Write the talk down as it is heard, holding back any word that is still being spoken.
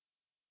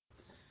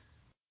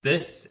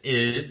This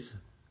is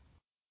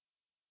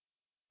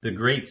the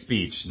great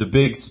speech, the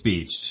big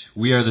speech.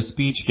 We are the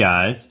speech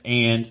guys,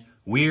 and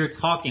we're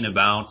talking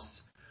about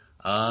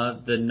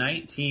the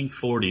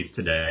 1940s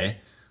today.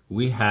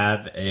 We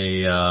have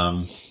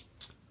a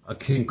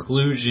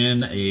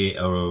conclusion,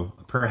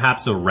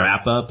 perhaps a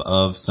wrap up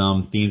of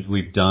some themes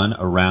we've done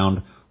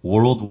around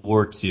World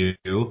War II,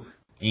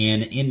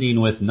 and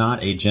ending with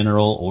not a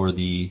general or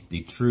the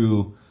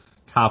true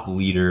top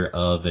leader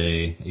of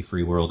a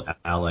free world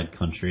allied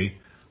country,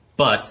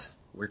 but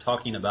we're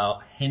talking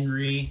about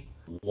Henry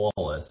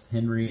Wallace,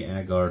 Henry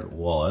Agard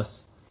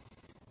Wallace.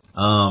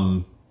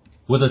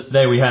 With us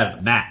today we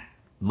have Matt,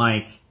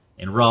 Mike,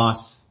 and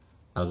Ross.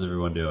 How's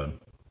everyone doing?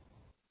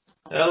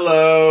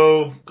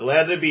 Hello.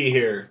 Glad to be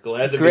here. Be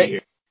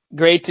here.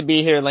 Great to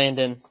be here,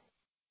 Landon.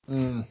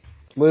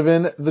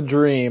 Living the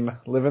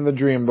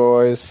dream,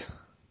 boys.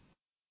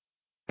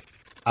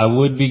 I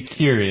would be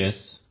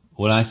curious,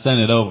 when I sent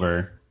it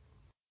over,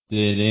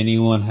 did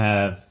anyone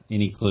have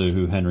any clue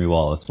who Henry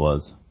Wallace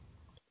was?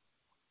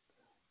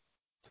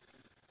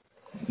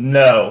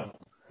 No.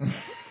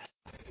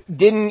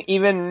 Didn't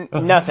even,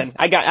 nothing.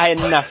 I had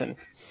nothing.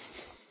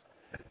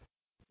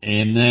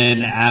 And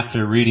then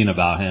after reading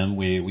about him,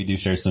 we do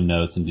share some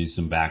notes and do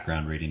some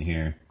background reading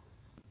here.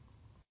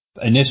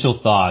 Initial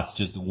thoughts,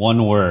 just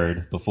one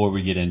word before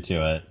we get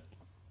into it.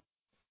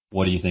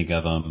 What do you think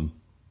of him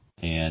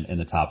and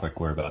the topic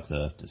we're about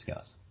to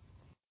discuss?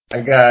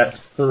 I got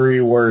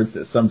 3 words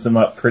that sums him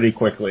up pretty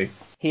quickly.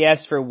 He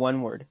asked for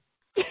one word.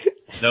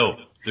 No,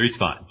 3's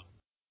fine.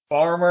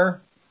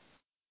 Farmer.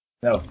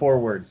 No, 4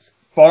 words.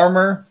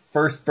 Farmer,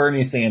 first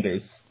Bernie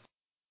Sanders.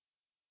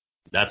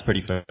 That's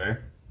pretty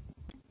fair.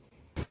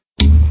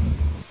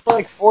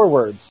 Like 4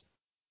 words.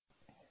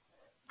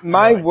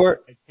 My word,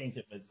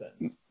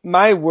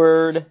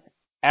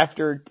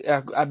 after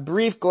a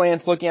brief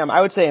glance looking at him, I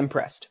would say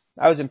impressed.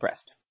 I was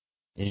impressed.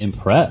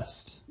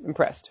 Impressed?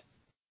 Impressed.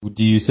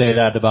 Do you say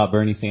that about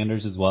Bernie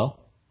Sanders as well?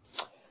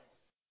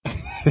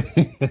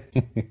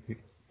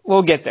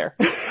 We'll get there.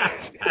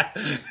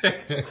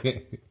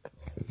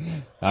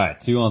 All right,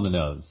 2 on the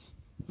nose.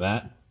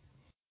 Matt?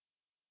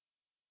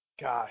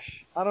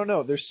 Gosh, I don't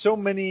know. There's so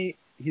many.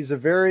 He's a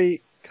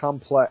very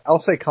complex. I'll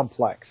say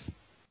complex.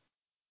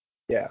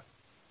 Yeah,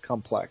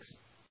 complex.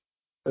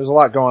 There's a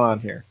lot going on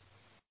here.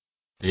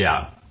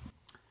 Yeah.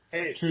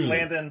 Hey, Truly.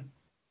 Landon,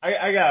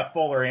 I got a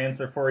fuller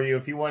answer for you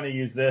if you want to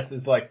use this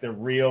as like the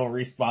real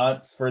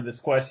response for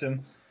this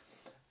question.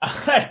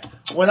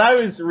 When I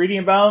was reading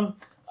about him,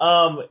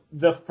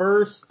 the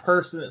first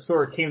person that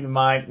sort of came to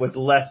mind was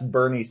less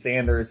Bernie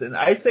Sanders, and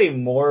I'd say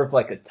more of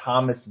like a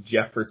Thomas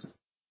Jefferson.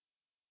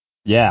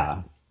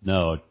 Yeah.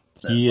 No,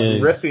 he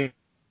is. Riffing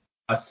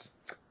us.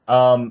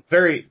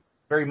 Very,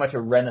 very much a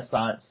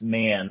Renaissance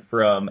man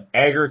from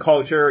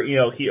agriculture. You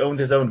know, he owned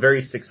his own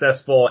very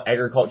successful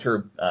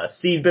agriculture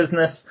seed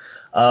business.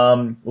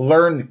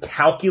 Learned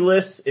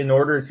calculus in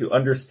order to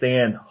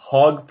understand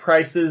hog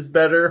prices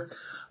better.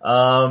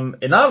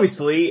 And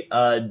obviously,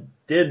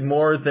 did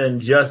more than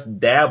just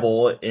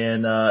dabble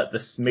in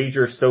the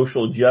major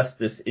social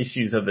justice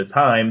issues of the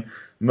time,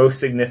 most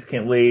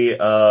significantly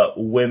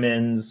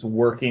women's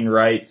working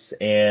rights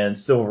and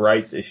civil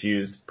rights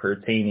issues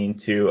pertaining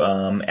to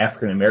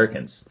African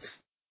Americans.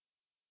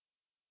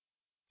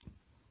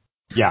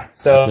 Yeah,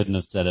 so I couldn't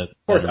have said it. Of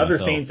course, other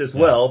myself. things as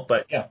well,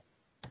 but yeah.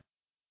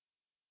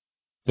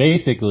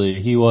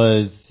 Basically, he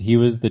was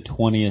the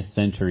 20th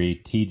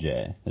century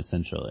TJ,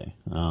 essentially.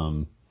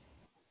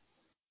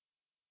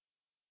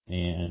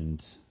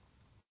 And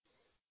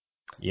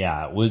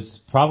yeah, it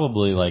was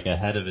probably like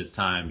ahead of his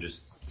time,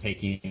 just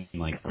taking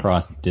like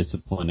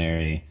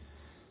cross-disciplinary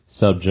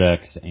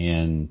subjects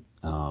and,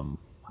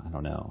 I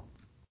don't know,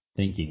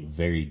 thinking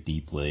very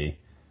deeply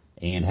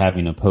and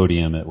having a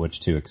podium at which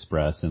to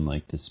express and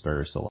like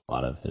disperse a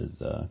lot of his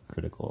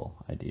critical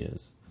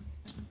ideas.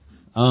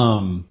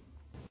 I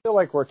feel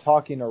like we're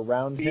talking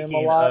around him a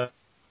lot.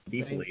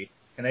 Deeply.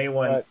 Can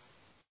anyone...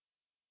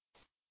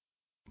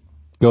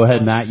 Go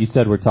ahead, Matt. You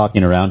said we're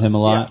talking around him a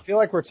lot. Yeah, I feel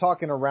like we're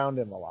talking around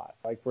him a lot.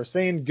 Like, we're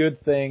saying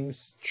good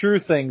things, true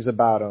things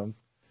about him,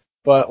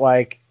 but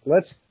like,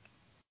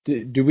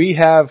 do we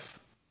have,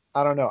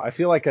 I don't know, I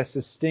feel like a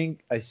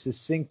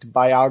succinct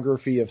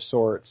biography of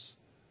sorts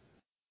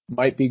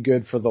might be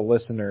good for the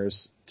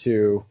listeners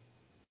to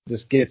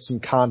just get some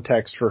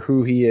context for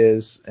who he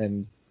is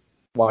and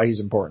why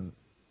he's important.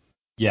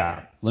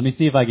 Yeah, let me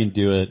see if I can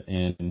do it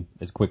in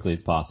as quickly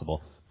as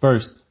possible.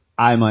 First,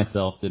 I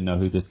myself didn't know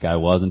who this guy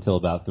was until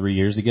about 3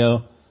 years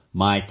ago.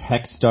 My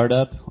tech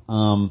startup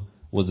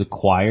was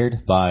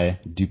acquired by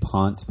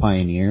DuPont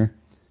Pioneer,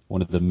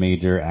 one of the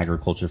major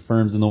agriculture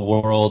firms in the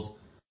world.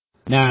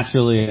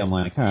 Naturally, I'm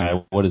like, all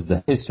right, what is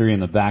the history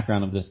and the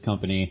background of this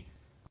company?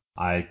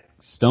 I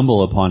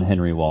stumble upon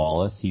Henry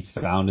Wallace. He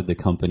founded the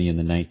company in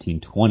the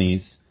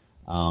 1920s.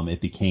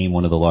 It became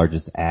one of the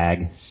largest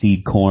ag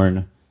seed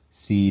corn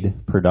seed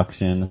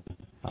production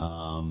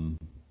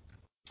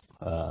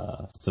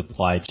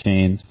supply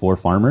chains for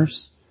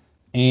farmers.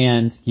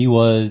 And he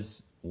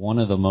was one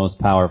of the most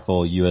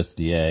powerful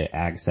USDA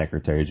ag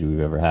secretaries we've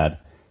ever had.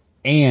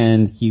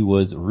 And he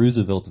was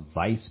Roosevelt's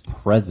vice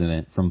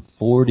president from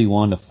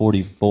 41 to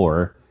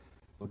 44,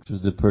 which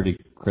was a pretty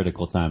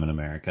critical time in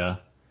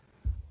America.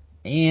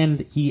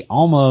 And he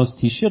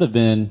should have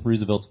been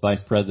Roosevelt's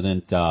vice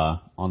president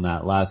on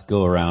that last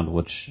go-around,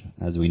 which,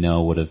 as we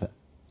know, would have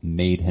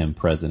made him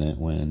president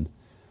when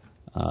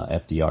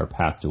FDR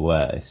passed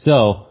away.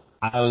 So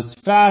I was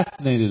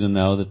fascinated to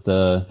know that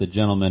the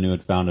gentleman who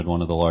had founded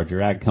one of the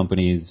larger ag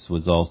companies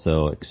was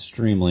also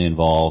extremely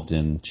involved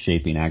in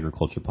shaping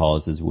agriculture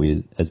policies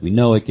as we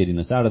know it, getting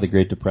us out of the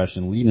Great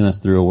Depression, leading us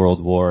through a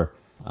world war,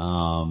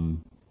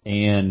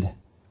 and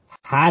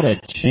had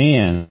a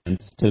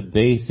chance to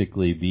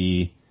basically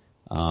be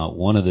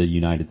one of the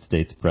United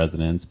States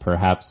presidents,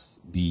 perhaps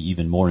be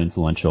even more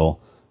influential,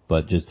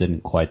 but just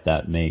didn't quite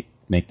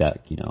make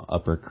that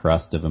upper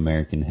crust of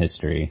American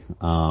history.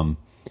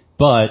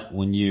 But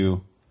when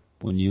you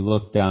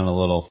look down a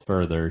little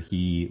further,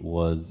 he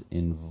was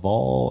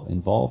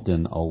involved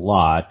in a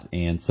lot,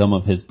 and some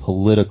of his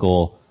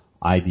political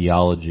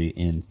ideology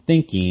and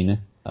thinking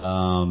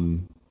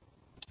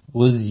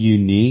was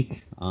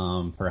unique,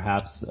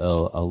 perhaps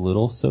a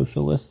little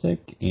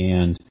socialistic,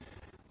 and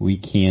we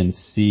can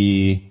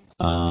see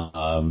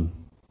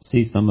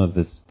some of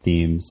its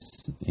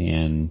themes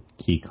and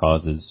key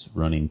causes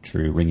ringing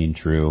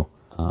true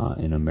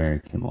in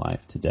American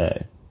life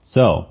today.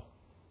 So,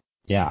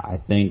 yeah, I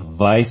think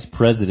Vice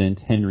President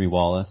Henry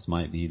Wallace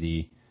might be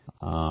the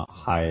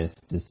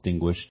highest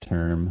distinguished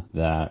term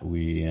that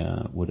we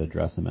would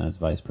address him as,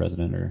 Vice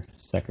President or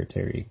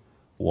Secretary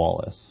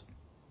Wallace.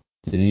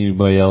 Did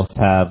anybody else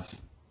have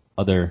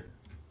other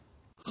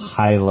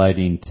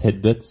highlighting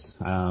tidbits?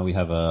 We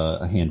have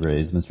a hand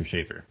raised, Mr.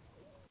 Schaefer.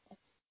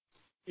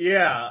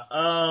 Yeah,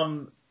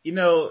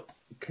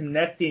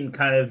 connecting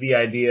kind of the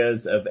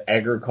ideas of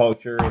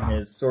agriculture and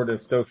his sort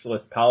of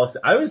socialist policy,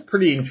 I was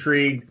pretty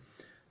intrigued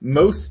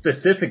most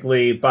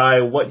specifically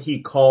by what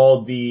he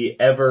called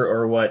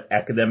what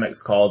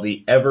academics call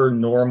the ever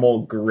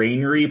normal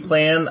granary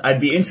plan.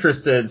 I'd be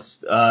interested,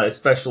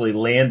 especially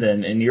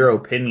Landon, in your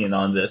opinion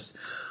on this,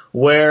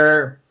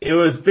 where it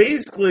was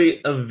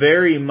basically a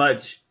very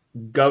much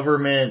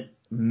government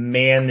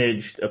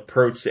managed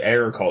approach to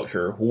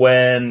agriculture.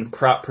 When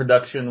crop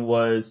production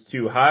was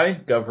too high,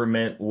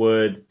 government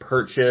would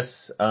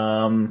purchase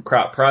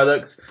crop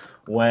products.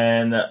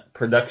 When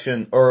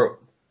production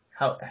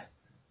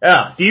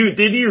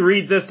did you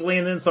read this,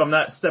 Landon, so I'm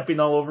not stepping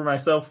all over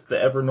myself,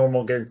 the ever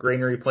normal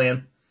granary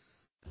plan?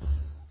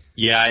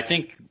 Yeah, I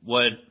think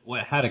what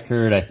had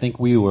occurred, I think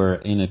we were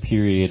in a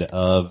period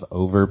of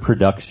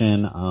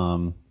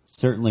overproduction,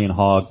 certainly in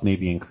hogs,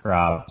 maybe in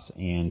crops,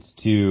 and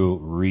to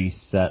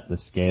reset the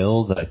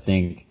scales, I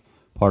think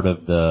part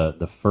of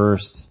the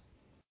first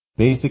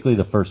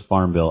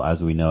Farm Bill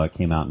as we know it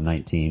came out in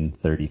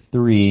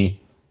 1933,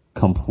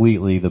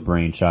 completely the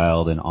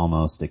brainchild and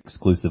almost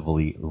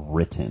exclusively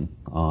written,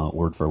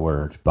 word for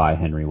word, by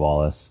Henry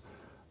Wallace.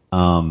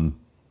 I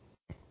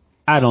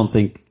don't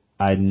think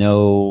I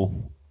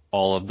know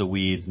all of the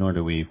weeds, nor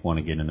do we want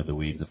to get into the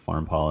weeds of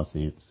farm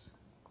policy. It's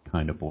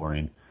kind of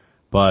boring.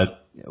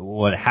 But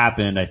what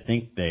happened, I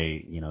think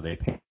they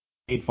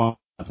paid farmers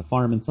to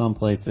farm in some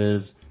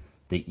places.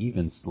 They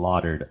even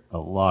slaughtered a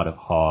lot of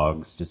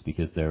hogs just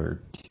because there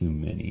were too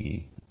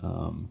many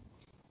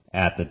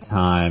at the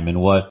time.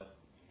 And what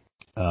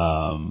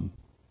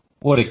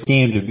it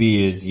came to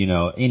be is,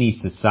 any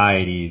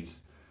society's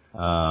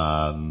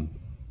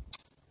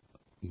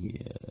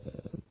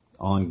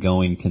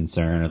ongoing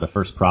concern, or the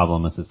first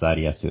problem a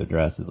society has to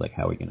address, is like,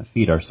 how are we going to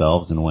feed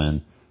ourselves? And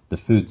when the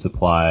food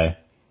supply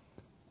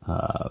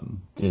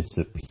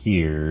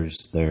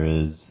disappears, there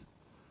is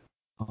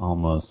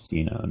almost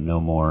no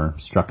more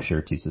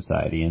structure to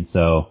society. And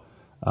so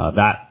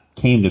that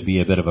came to be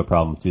a bit of a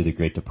problem through the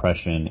Great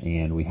Depression,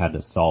 and we had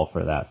to solve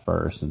for that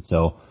first. And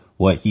so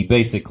what he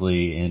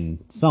basically, in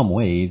some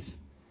ways,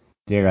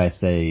 dare I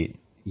say,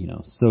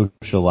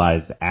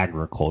 socialized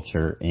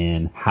agriculture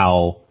in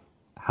how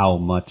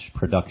much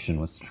production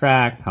was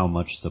tracked, how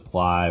much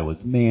supply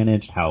was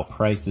managed, how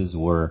prices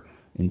were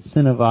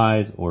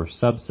incentivized or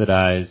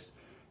subsidized,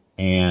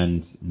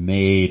 and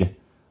made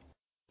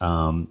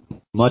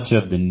much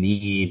of the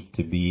need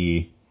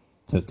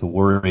to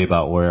worry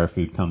about where our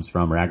food comes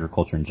from, or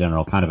agriculture in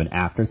general, kind of an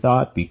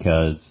afterthought,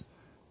 because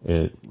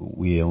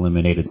we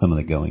eliminated some of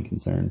the going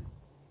concern.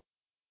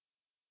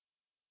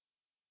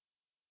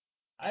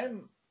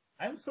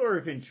 I'm sort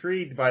of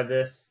intrigued by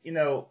this,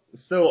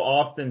 so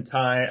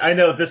oftentimes, I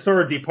know this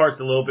sort of departs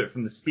a little bit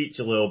from the speech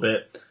a little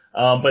bit,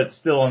 but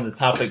still on the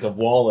topic of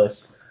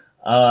Wallace,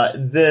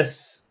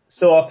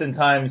 so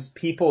oftentimes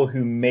people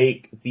who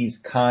make these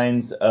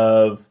kinds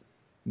of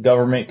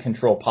government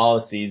control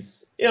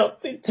policies,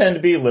 they tend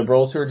to be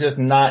liberals who are just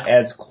not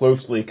as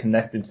closely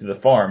connected to the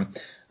farm.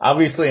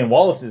 Obviously, in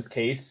Wallace's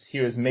case,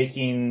 he was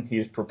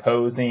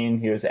proposing,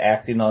 he was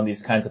acting on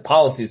these kinds of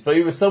policies, but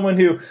he was someone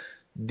who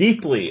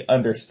deeply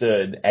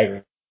understood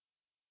agriculture.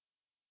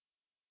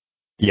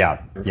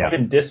 Yeah.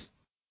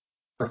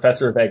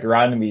 professor of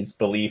agronomy's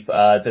belief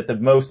that the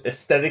most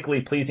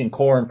aesthetically pleasing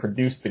corn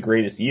produced the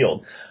greatest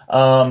yield.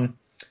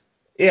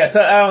 Yeah, so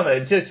I don't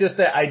know, just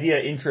that idea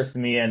interests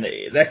me, and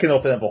that can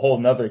open up a whole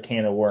nother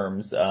can of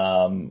worms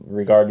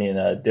regarding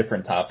a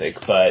different topic.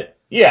 But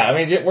yeah, I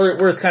mean,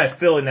 we're just kind of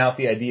filling out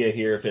the idea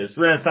here of this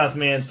Renaissance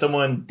man,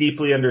 someone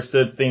deeply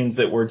understood things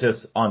that were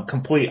just on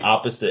complete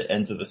opposite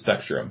ends of the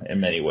spectrum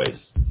in many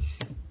ways.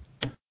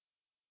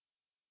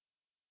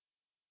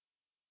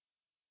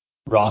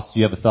 Ross, do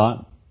you have a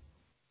thought?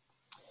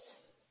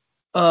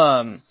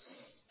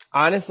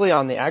 Honestly,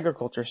 on the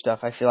agriculture stuff,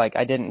 I feel like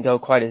I didn't go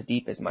quite as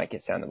deep as Mike,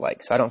 it sounded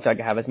like. So I don't feel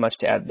like I have as much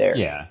to add there.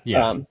 Yeah.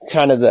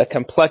 Kind of the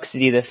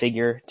complexity of the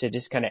figure to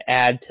just kind of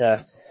add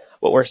to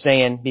what we're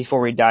saying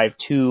before we dive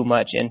too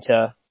much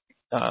into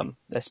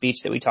the speech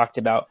that we talked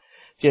about.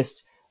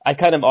 Just, I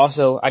kind of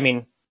also, I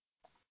mean,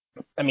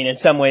 in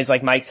some ways,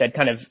 like Mike said,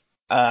 kind of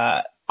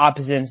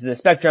opposite ends of the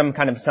spectrum,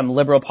 kind of some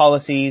liberal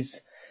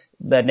policies,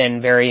 but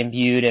then very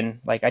imbued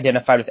and like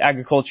identified with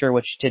agriculture,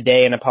 which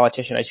today in a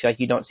politician, I feel like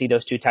you don't see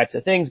those two types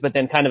of things. But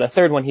then kind of a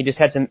third one, he just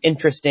had some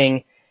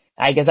interesting,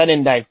 I guess I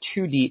didn't dive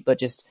too deep, but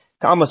just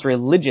almost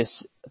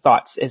religious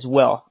thoughts as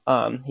well.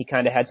 He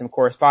kind of had some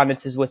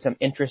correspondences with some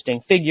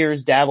interesting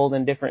figures, dabbled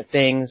in different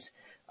things,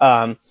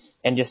 and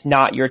just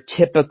not your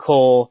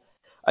typical,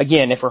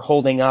 again, if we're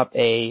holding up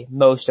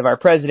most of our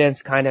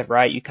presidents kind of,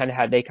 right,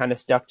 they kind of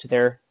stuck to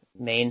their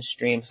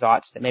mainstream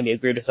thoughts that maybe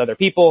agreed with other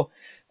people.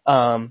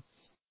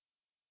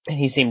 And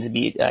he seems to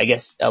be, I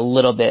guess, a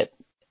little bit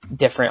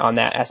different on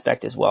that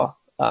aspect as well.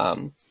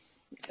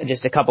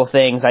 Just a couple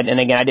things. And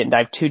again, I didn't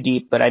dive too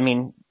deep, but I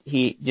mean,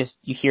 you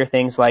hear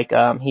things like,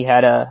 at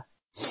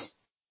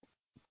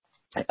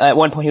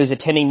one point he was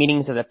attending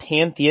meetings of the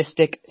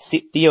Pantheistic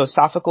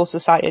Theosophical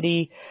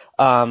Society.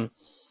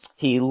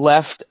 He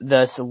left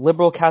the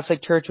liberal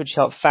Catholic Church, which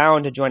helped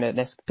found, to join an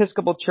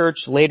Episcopal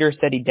church. Later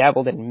said he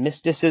dabbled in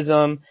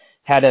mysticism,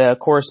 had a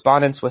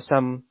correspondence with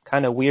some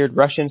kind of weird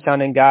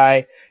Russian-sounding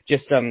guy.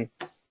 Just some,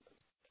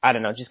 I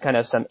don't know, just kind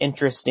of some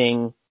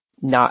interesting,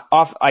 not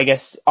off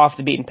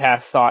the beaten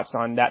path thoughts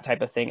on that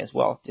type of thing as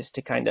well, just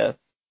to kind of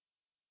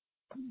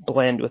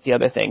blend with the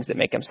other things that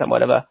make him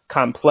somewhat of a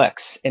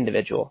complex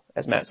individual,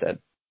 as Matt said.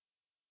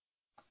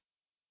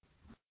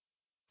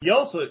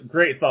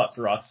 Great thoughts,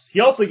 Ross. He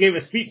also gave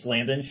a speech,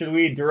 Landon. Should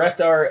we direct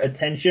our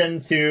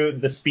attention to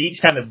the speech,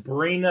 kind of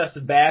bring us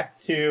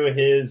back to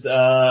his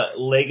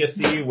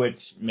legacy, which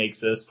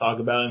makes us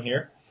talk about him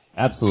here?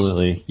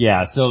 Absolutely.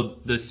 Yeah, so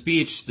the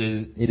speech,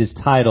 it is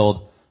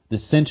titled The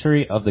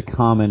Century of the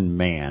Common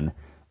Man.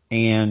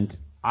 And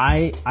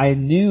I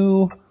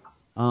knew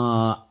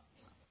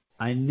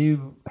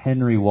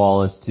Henry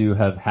Wallace to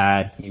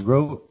have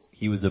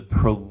he was a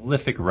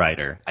prolific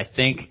writer. I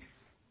think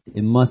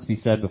it must be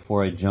said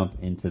before I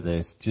jump into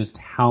this, just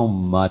how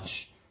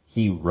much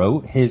he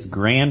wrote. His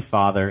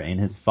grandfather and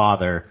his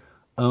father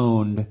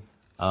owned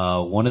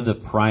one of the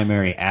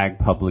primary ag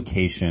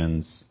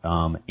publications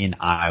in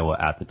Iowa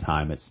at the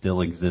time. It still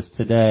exists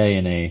today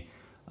in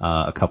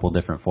a couple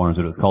different forms,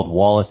 but it was called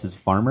Wallace's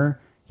Farmer.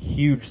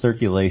 Huge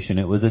circulation.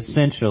 It was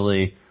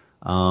essentially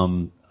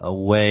a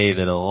way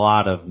that a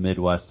lot of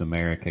Midwest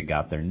America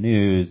got their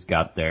news,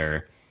 got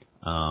their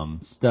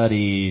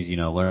studies,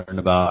 learn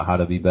about how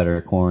to be better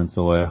corn,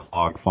 soy,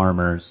 hog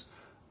farmers.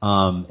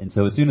 And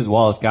so as soon as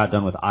Wallace got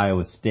done with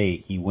Iowa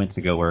State, he went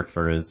to go work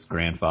for his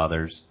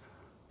grandfather's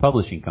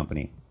publishing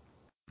company.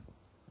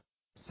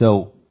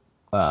 So,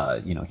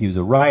 he was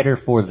a writer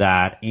for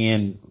that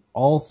and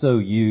also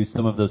used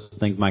some of those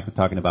things Mike was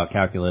talking about,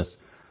 calculus.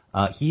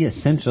 He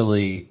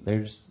essentially,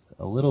 there's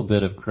a little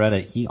bit of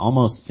credit, he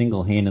almost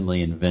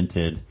single-handedly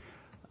invented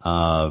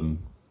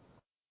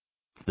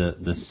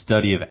the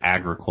study of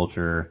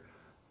agriculture,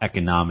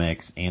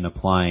 economics, and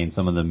applying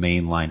some of the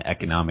mainline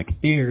economic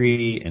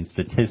theory and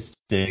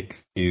statistics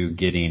to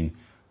getting,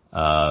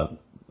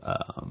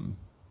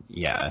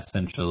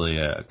 essentially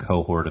a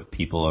cohort of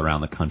people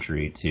around the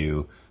country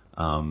to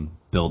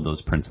build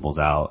those principles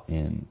out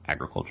in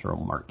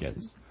agricultural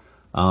markets.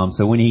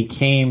 So when he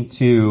came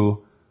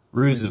to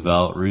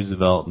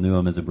Roosevelt knew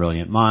him as a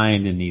brilliant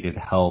mind and needed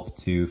help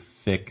to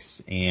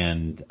fix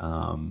and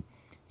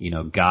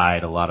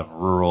guide a lot of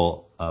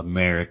rural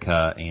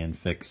America and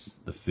fix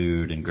the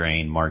food and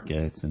grain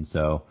markets. And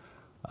so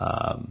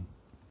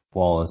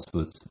Wallace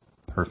was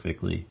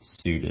perfectly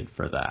suited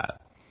for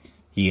that.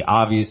 He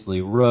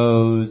obviously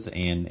rose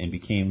and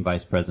became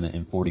vice president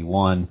in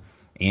 41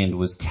 and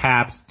was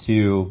tapped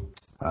to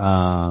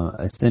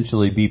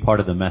essentially be part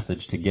of the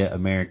message to get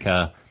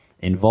America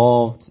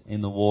involved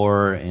in the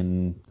war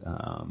and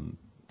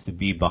to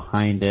be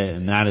behind it.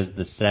 And that is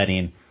the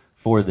setting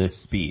for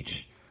this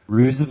speech.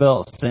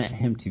 Roosevelt sent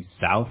him to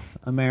South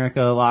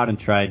America a lot and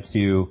tried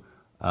to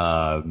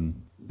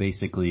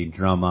basically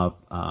drum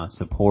up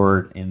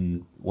support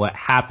in what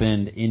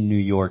happened in New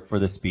York for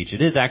the speech.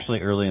 It is actually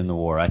early in the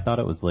war. I thought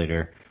it was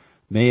later,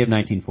 May of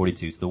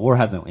 1942. So the war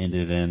hasn't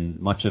ended, and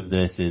much of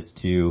this is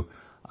to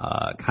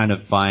kind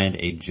of find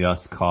a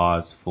just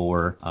cause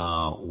for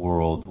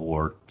World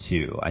War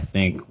II. I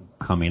think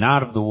coming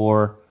out of the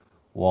war,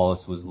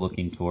 Wallace was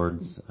looking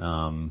towards,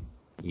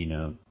 you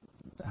know,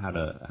 how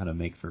to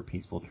make for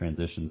peaceful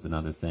transitions and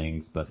other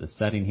things. But the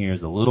setting here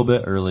is a little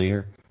bit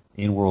earlier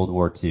in World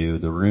War II.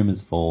 The room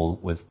is full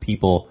with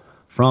people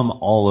from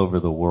all over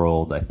the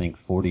world. I think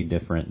 40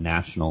 different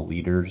national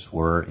leaders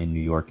were in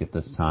New York at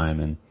this time,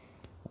 and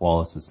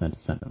Wallace was sent to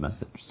send a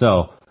message.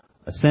 So,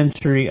 a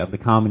century of the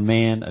common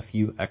man, a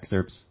few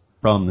excerpts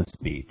from the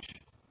speech.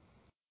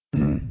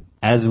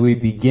 As we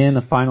begin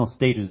the final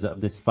stages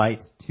of this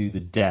fight to the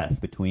death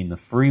between the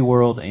free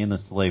world and the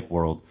slave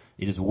world,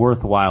 it is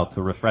worthwhile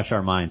to refresh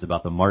our minds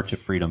about the march of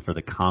freedom for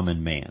the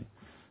common man.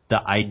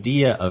 The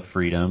idea of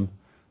freedom,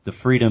 the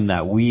freedom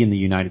that we in the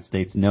United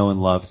States know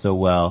and love so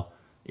well,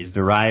 is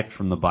derived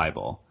from the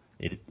Bible,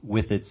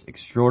 with its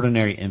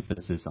extraordinary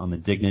emphasis on the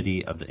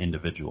dignity of the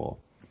individual.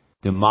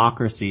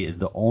 Democracy is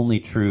the only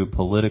true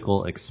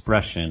political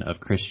expression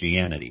of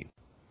Christianity.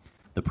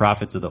 The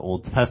prophets of the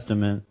Old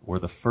Testament were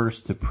the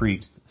first to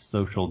preach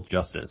social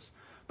justice,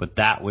 but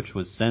that which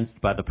was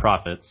sensed by the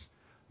prophets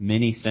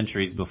many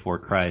centuries before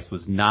Christ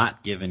was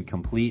not given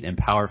complete and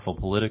powerful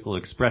political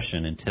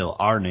expression until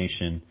our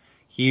nation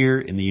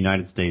here in the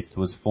United States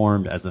was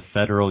formed as a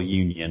federal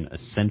union a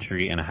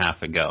century and a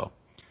half ago.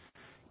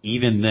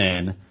 Even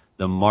then,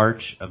 the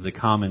march of the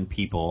common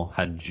people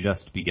had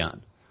just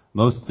begun.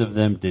 Most of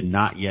them did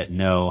not yet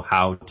know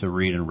how to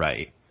read and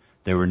write.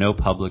 There were no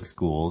public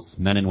schools.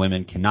 Men and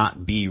women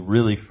cannot be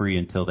really free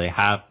until they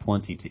have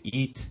plenty to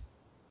eat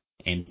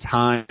and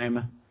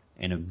time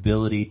and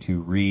ability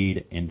to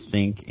read and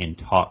think and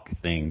talk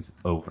things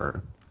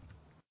over.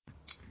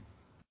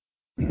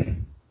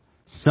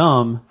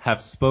 Some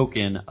have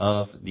spoken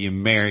of the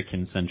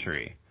American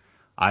century.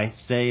 I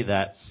say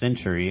that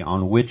century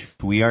on which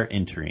we are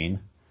entering,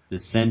 the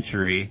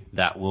century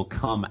that will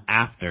come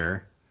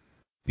after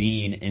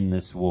being in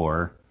this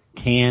war,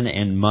 can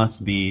and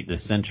must be the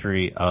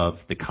century of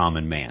the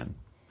common man.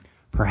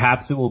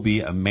 Perhaps it will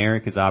be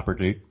America's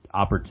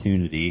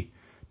opportunity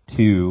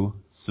to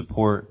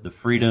support the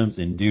freedoms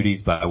and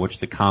duties by which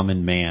the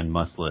common man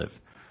must live.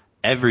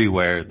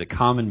 Everywhere, the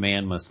common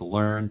man must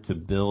learn to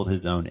build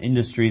his own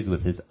industries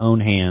with his own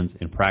hands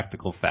in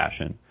practical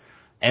fashion.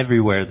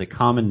 Everywhere, the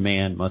common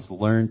man must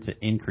learn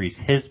to increase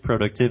his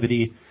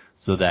productivity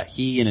so that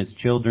he and his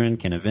children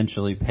can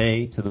eventually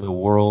pay to the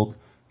world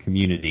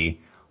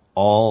community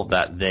all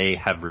that they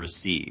have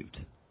received.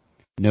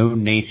 No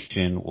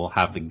nation will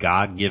have the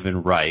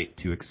God-given right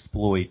to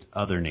exploit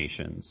other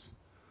nations.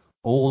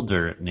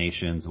 Older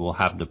nations will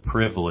have the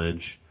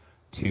privilege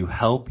to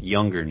help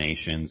younger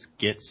nations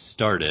get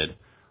started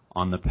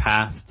on the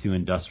path to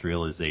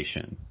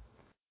industrialization.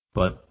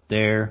 But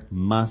there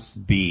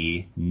must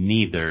be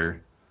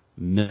neither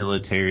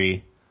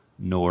military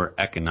nor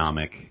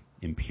economic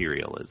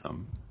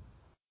imperialism.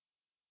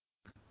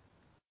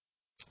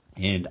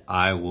 And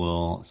I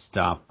will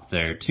stop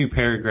there. 2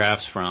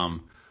 paragraphs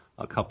from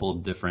a couple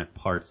different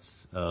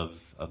parts of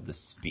the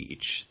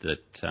speech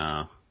that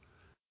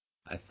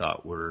I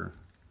thought were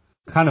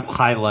kind of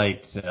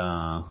highlight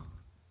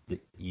the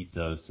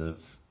ethos of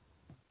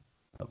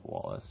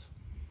Wallace.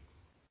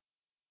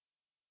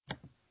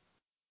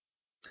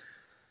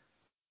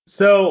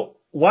 So,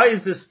 why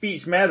does this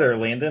speech matter,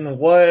 Landon?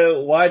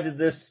 Why did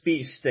this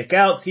speech stick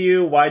out to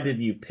you? Why did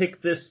you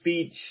pick this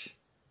speech?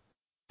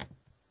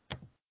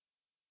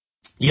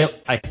 Yep,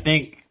 I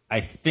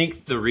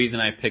think the reason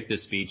I picked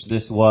this speech,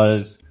 this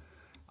was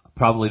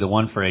probably the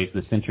one phrase,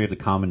 the century of the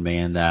common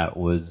man, that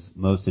was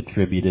most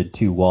attributed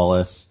to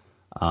Wallace.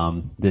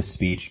 This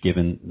speech,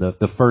 given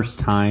the first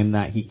time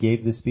that he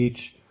gave the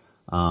speech,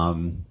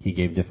 he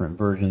gave different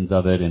versions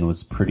of it and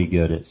was pretty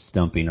good at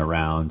stumping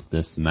around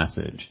this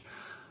message.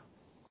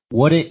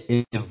 What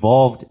it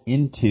evolved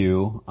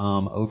into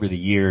over the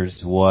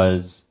years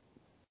was,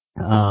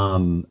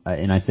 and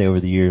I say over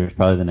the years,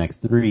 probably the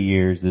next 3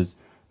 years, is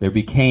there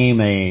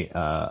became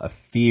a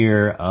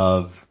fear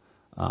of,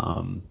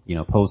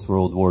 post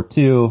World War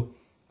II,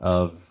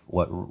 of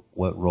what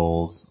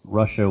roles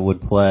Russia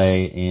would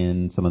play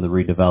in some of the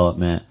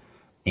redevelopment,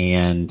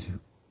 and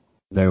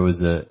there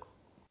was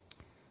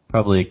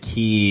probably a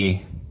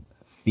key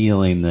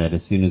feeling that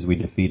as soon as we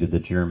defeated the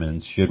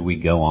Germans, should we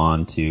go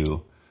on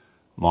to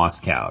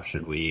Moscow?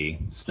 Should we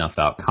snuff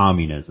out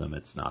communism?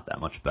 It's not that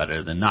much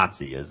better than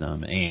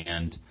Nazism,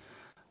 and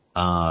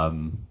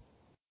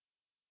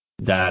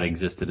that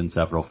existed in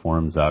several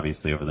forms,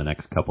 obviously, over the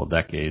next couple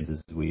decades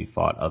as we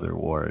fought other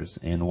wars.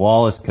 And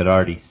Wallace could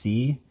already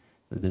see,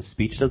 this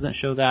speech doesn't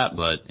show that,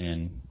 but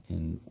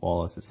in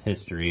Wallace's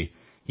history,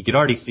 he could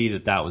already see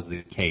that was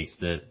the case,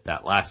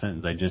 that last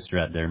sentence I just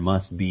read, there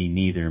must be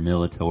neither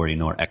military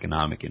nor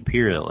economic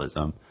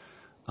imperialism.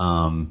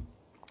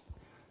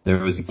 There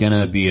was going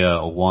to be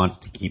a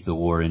want to keep the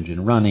war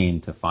engine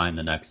running, to find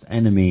the next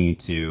enemy,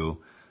 to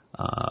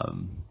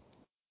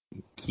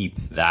keep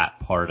that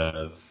part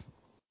of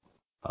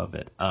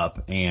it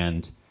up,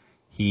 and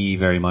he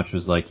very much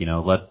was like,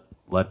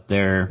 let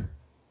their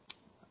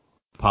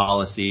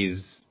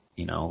policies,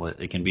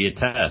 it can be a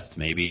test.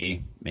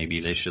 Maybe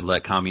they should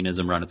let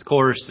communism run its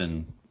course,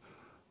 and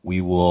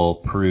we will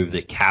prove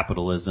that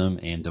capitalism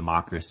and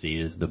democracy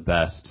is the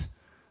best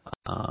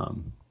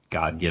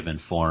God-given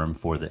form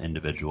for the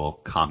individual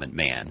common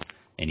man,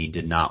 and he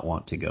did not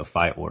want to go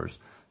fight wars.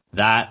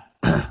 That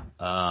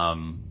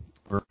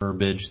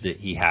verbiage that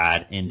he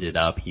had ended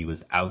up, he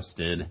was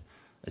ousted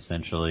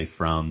essentially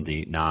from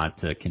the nod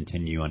to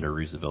continue under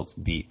Roosevelt's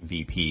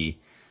VP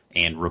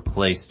and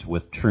replaced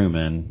with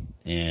Truman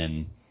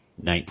in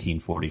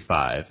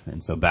 1945.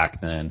 And so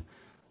back then,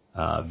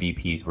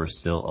 VPs were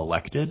still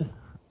elected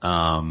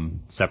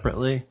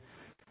separately.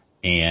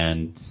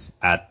 And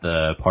at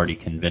the party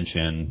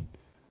convention,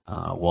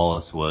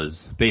 Wallace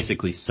was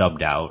basically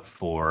subbed out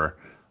for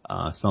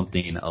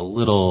something a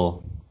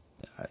little,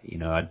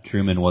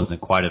 Truman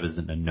wasn't quite as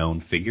a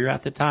known figure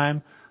at the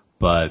time,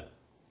 but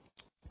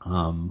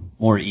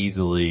more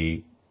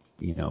easily,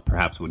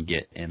 perhaps would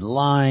get in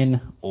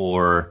line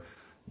or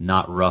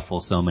not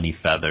ruffle so many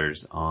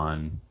feathers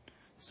on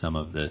some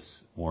of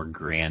this more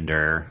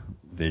grander,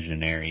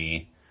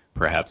 visionary,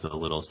 perhaps a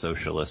little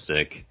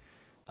socialistic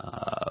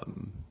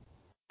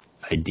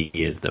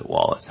ideas that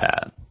Wallace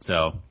had.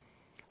 So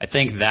I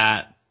think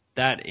that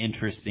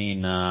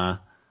interesting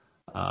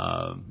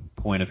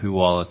point of who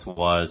Wallace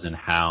was and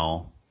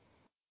how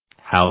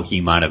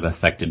he might have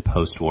affected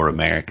post-war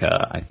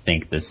America, I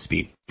think this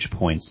speech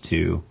points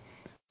to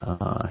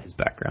his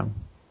background.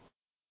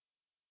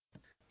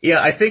 Yeah,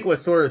 I think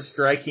what's sort of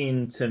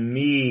striking to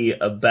me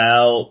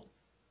about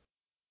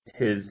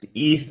his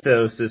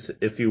ethos,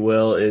 if you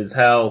will, is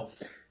how,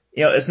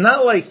 it's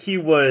not like he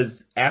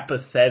was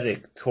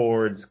apathetic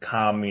towards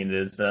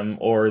communism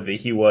or that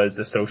he was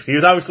a socialist. He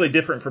was obviously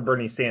different from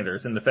Bernie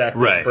Sanders in the fact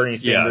that Bernie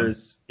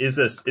Sanders is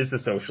a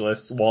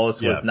socialist.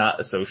 Wallace was not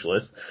a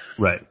socialist.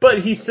 Right. But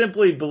he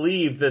simply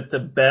believed that the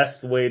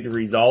best way to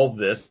resolve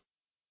this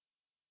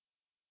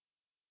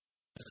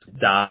is to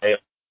die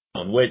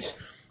on, which,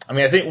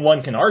 I think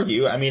one can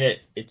argue,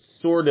 it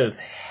sort of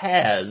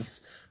has,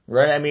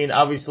 right?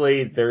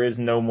 Obviously there is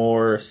no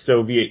more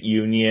Soviet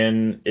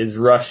Union. Is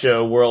Russia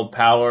a world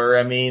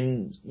power?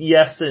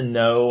 Yes and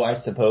no, I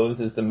suppose,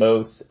 is the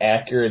most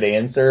accurate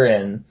answer.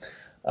 And,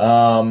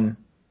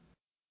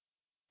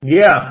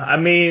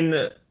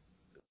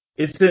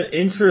 it's an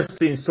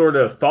interesting sort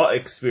of thought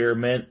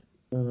experiment.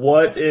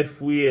 What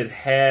if we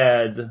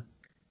had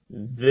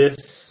this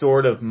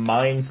sort of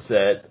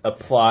mindset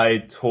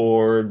applied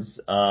towards,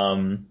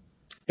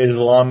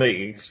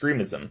 Islamic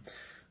extremism?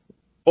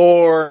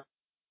 Or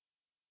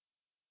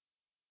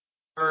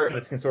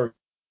this can sort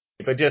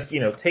of, but just,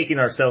 taking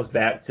ourselves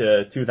back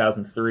to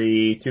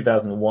 2003,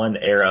 2001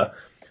 era,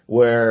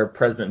 where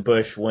President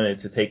Bush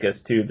wanted to take us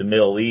to the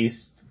Middle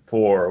East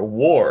for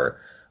war.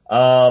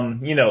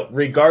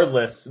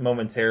 Regardless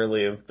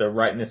momentarily of the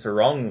rightness or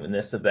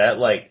wrongness of that,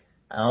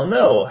 I don't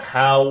know,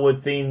 how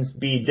would things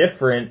be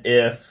different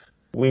if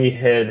we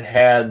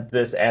had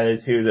this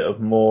attitude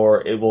of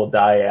more, it will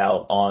die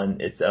out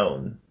on its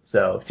own?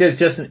 So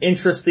just an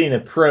interesting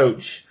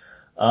approach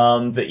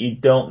that you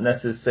don't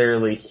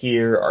necessarily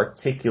hear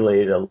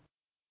articulated a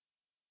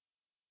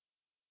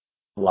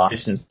lot.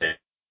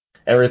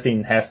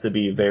 Everything has to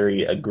be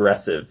very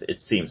aggressive,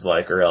 it seems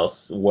like, or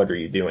else what are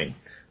you doing?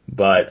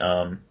 But,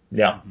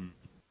 yeah.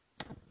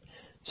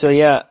 So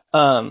I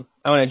want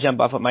to jump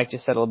off what Mike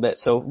just said a little bit.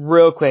 So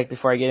real quick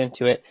before I get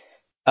into it,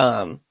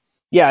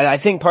 I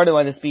think part of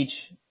why the speech,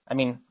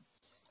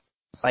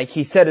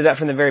 he set it up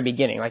from the very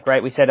beginning,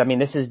 right? We said,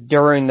 this is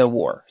during the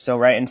war. So,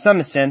 right, in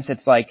some sense,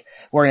 it's like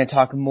we're going to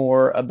talk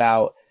more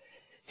about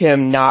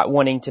him not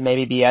wanting to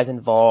maybe be as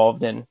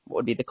involved in what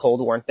would be the Cold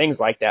War and things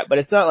like that. But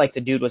it's not like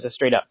the dude was a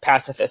straight up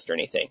pacifist or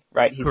anything,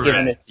 right? He's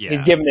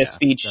given this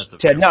speech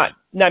to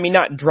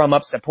not drum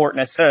up support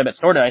necessarily, but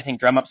sort of, I think,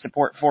 drum up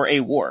support for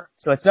a war.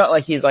 So it's not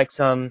like he's like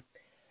some,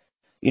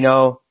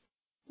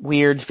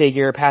 weird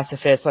figure,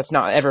 pacifist, let's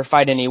not ever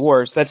fight any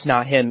wars. That's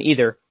not him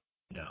either.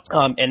 No.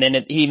 And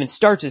then he even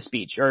starts his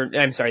speech,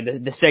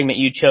 the segment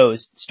you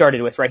chose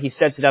started with, right? He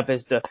sets it up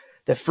as the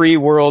free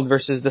world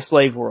versus the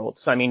slave world.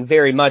 So,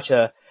 very much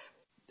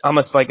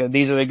almost like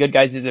these are the good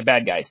guys, these are the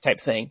bad guys type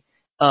thing.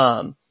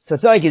 So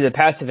it's not like he's a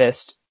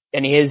pacifist,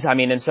 and he is,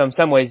 in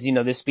some ways,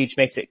 this speech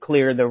makes it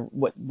clear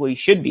what we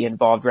should be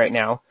involved right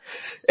now.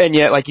 And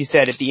yet, like you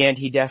said, at the end,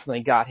 he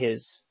definitely got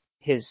his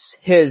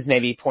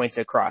maybe points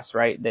across,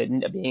 right?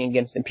 That being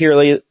against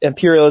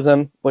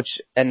imperialism,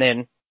 and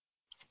then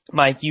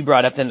Mike, you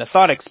brought up then the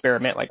thought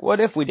experiment, what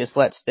if we just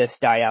let this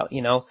die out,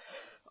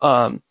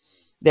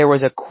 there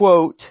was a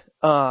quote,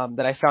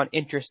 that I found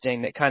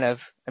interesting that kind of,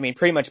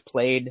 pretty much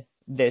played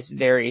this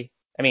very,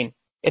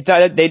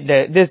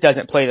 this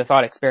doesn't play the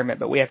thought experiment,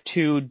 but we have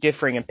two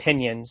differing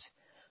opinions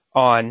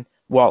on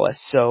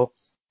Wallace. So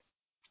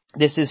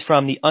this is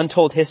from The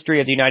Untold History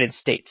of the United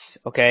States,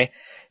 okay?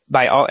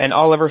 And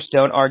Oliver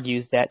Stone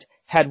argues that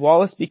had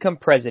Wallace become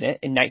president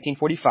in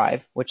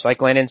 1945, which,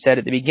 like Landon said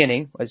at the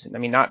beginning, was,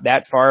 not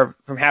that far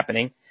from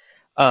happening,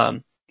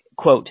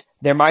 quote,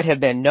 there might have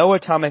been no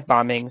atomic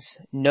bombings,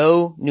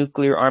 no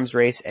nuclear arms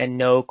race, and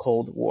no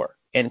Cold War,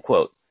 end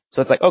quote.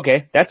 So it's like,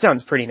 okay, that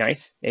sounds pretty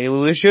nice. Maybe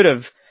we should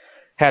have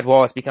had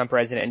Wallace become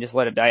president and just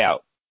let it die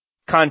out.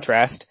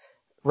 contrast,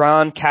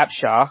 Ron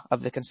Capshaw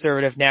of the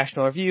Conservative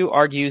National Review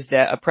argues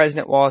that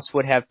President Wallace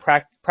would have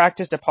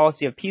practiced a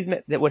policy of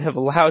appeasement that would have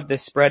allowed the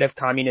spread of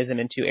communism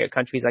into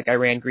countries like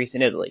Iran, Greece,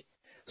 and Italy.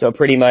 So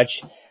pretty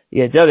much,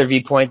 the other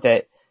viewpoint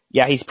that,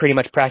 yeah, he's pretty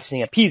much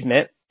practicing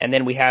appeasement, and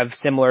then we have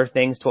similar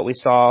things to what we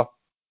saw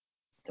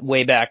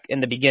way back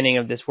in the beginning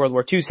of this World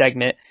War II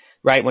segment,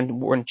 right,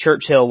 when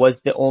Churchill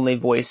was the only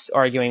voice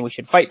arguing we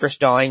should fight for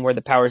Stalin, where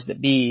the powers that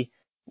be,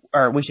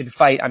 or we should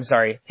fight,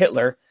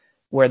 Hitler,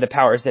 where the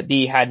powers that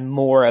be had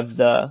more of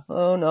the,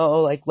 oh no,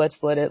 like let's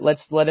let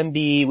him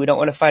be, we don't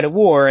want to fight a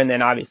war, and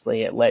then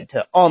obviously it led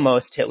to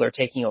almost Hitler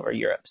taking over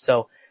Europe.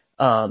 So,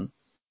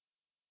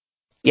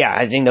 yeah,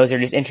 I think those are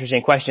just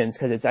interesting questions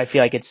because I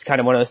feel like it's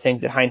kind of one of those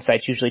things that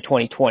hindsight's usually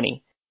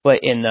 20/20, but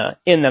in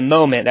the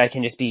moment that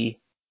can just be,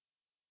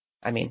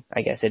 I mean,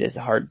 I guess it is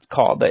a hard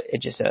call, but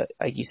it just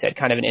like you said,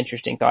 kind of an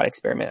interesting thought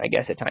experiment, I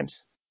guess at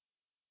times.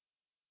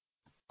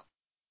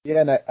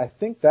 Yeah, and I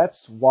think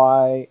that's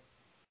why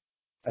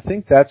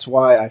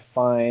I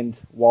find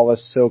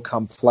Wallace so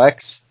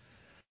complex.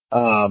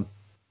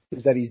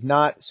 Is that he's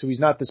not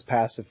this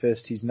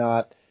pacifist. He's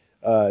not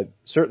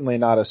certainly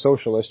not a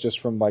socialist. Just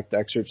from like the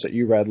excerpts that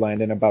you read,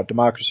 Landon, about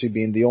democracy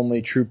being the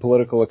only true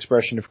political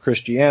expression of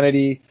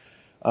Christianity.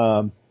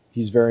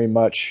 He's very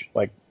much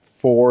like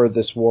for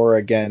this war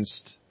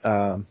against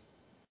the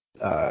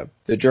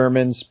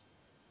Germans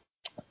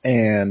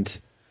and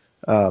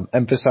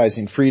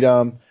emphasizing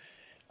freedom.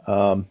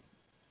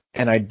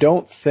 And I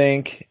don't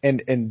think,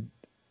 and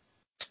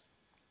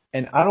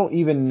I don't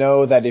even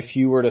know that if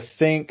you were to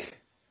think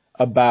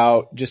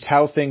about just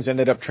how things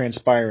ended up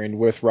transpiring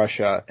with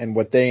Russia and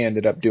what they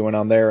ended up doing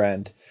on their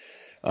end,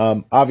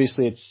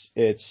 obviously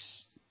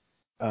it's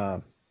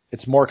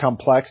more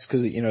complex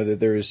because, you know, that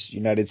there's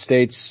United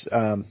States,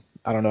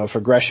 I don't know if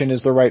aggression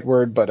is the right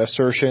word, but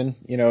assertion,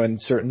 you know, and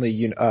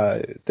certainly,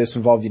 this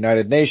involved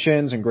United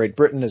Nations and Great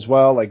Britain as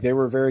well. Like they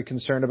were very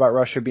concerned about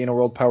Russia being a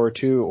world power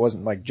too. It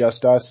wasn't like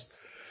just us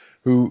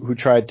who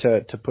tried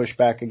to push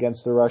back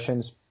against the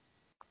Russians.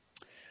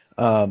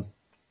 But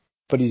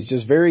he's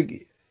just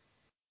very,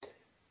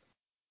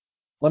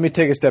 let me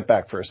take a step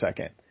back for a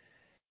second.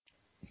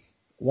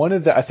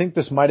 I think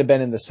this might have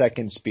been in the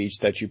second speech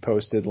that you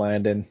posted,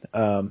 Landon,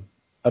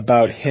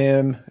 about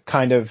him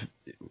kind of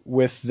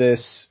with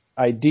this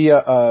idea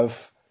of,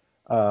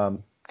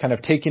 kind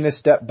of taking a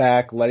step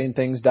back, letting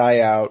things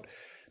die out,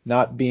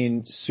 not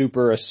being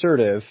super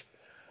assertive.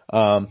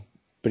 But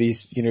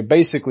he's, you know,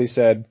 basically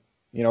said,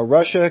 you know,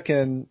 Russia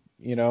can,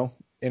 you know,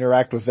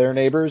 interact with their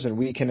neighbors and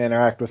we can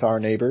interact with our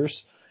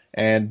neighbors,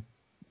 and,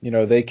 you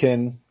know, they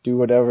can do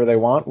whatever they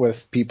want with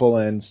people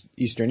in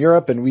Eastern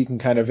Europe, and we can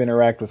kind of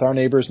interact with our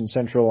neighbors in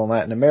Central and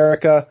Latin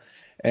America,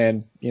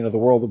 and, you know, the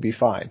world will be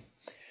fine.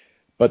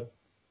 But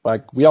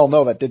like we all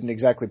know that didn't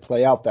exactly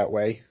play out that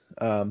way.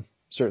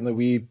 Certainly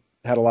we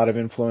had a lot of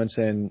influence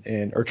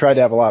or tried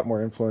to have a lot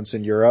more influence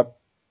in Europe,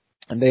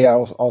 and they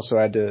also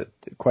had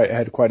quite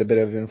a bit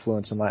of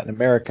influence in Latin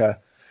America.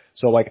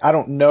 So like, I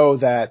don't know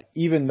that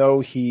even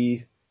though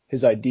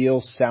his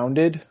ideals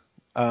sounded,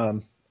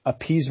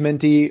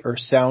 appeasement-y or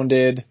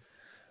sounded,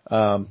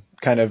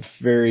 kind of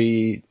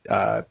very,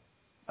 I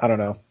don't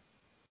know,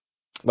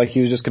 like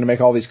he was just going to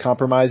make all these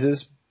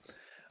compromises.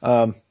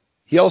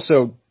 He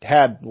also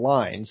had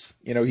lines,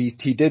 you know,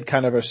 he did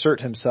kind of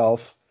assert himself,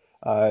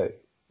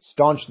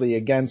 staunchly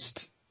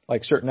against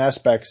like certain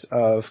aspects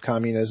of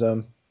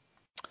communism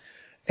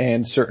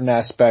and certain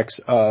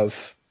aspects of,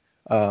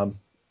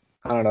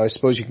 I don't know, I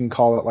suppose you can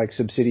call it like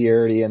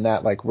subsidiarity, and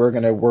that like we're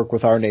going to work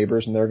with our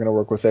neighbors and they're going to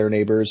work with their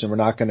neighbors, and we're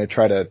not going to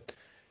try to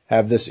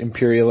have this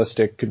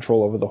imperialistic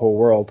control over the whole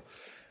world.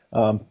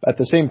 At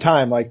the same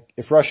time, like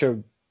if Russia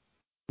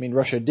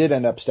did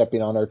end up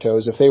stepping on our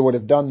toes, if they would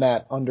have done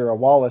that under a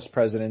Wallace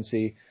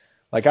presidency,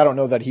 like I don't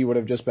know that he would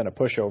have just been a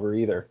pushover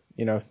either,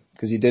 you know,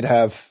 because he did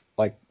have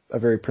like a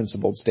very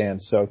principled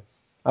stance. So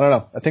I don't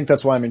know. I think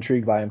that's why I'm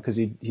intrigued by him, because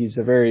he's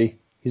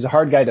a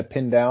hard guy to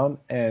pin down,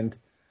 and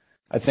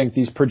I think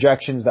these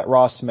projections that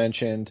Ross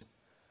mentioned,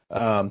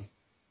 I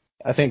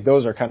think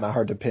those are kind of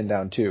hard to pin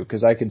down too,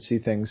 because I can see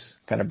things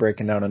kind of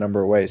breaking down a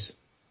number of ways.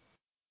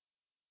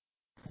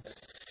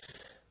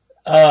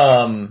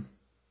 Correct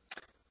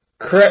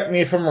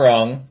me if I'm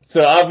wrong.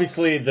 So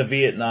obviously the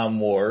Vietnam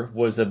War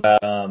was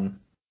about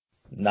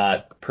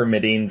not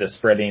permitting the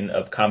spreading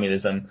of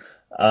communism.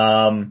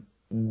 I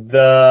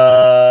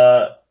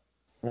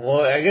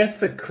guess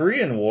the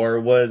Korean War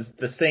was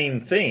the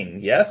same thing,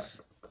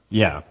 yes?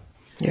 Yeah.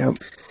 Yep.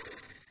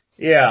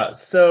 Yeah,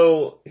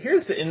 so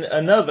here's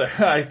another,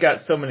 I've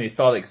got so many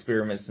thought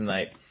experiments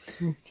tonight.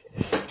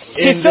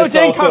 It's so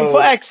dang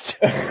complex!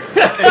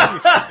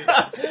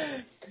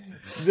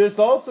 This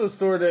also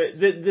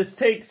this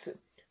takes,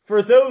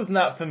 for those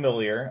not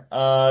familiar,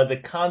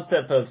 the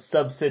concept of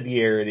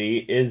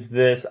subsidiarity is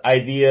this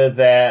idea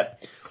that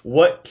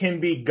what can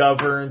be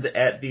governed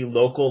at the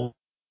local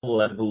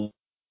level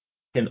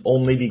can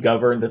only be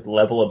governed at the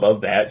level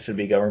above that, should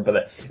be governed by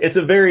that. It's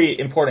a very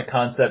important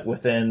concept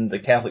within the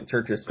Catholic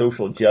Church's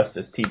social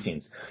justice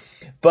teachings.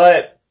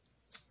 But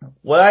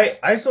what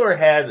I sort of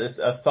had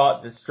a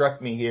thought that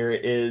struck me here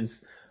is,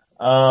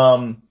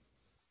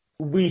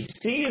 we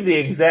see the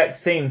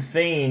exact same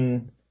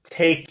thing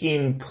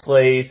taking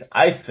place,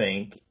 I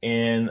think,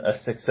 in a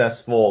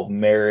successful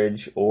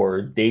marriage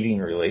or dating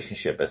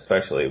relationship,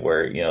 especially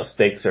where,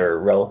 stakes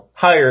are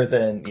higher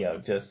than,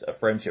 just a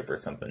friendship or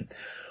something.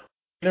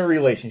 In a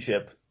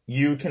relationship,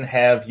 you can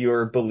have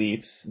your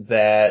beliefs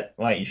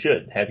you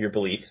should have your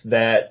beliefs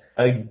that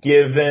a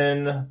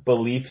given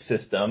belief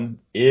system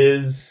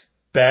is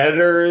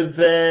better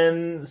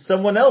than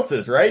someone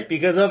else's, right?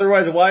 Because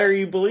otherwise, why are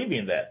you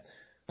believing that?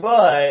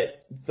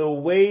 But the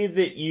way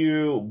that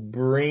you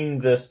bring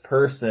this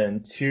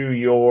person to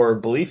your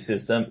belief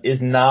system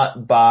is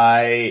not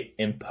by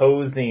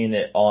imposing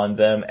it on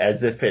them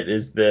as if it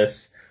is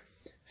this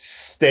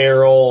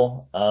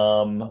sterile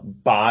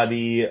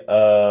body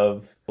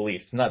of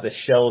beliefs, not the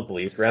shell of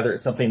beliefs. Rather,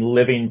 it's something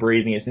living,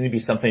 breathing. It's going to be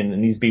something that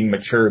needs to be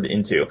matured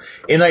into.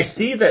 And I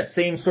see that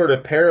same sort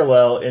of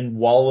parallel in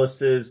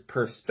Wallace's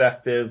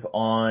perspective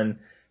on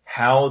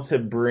how to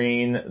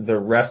bring the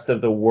rest of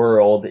the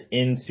world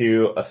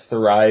into a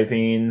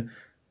thriving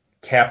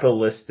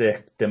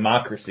capitalistic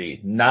democracy,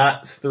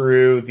 not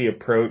through the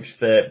approach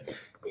that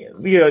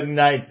the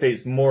United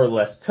States more or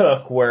less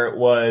took, where it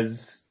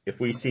was, if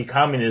we see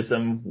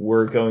communism,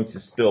 we're going to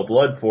spill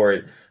blood for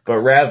it, but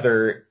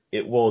rather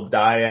it will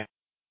die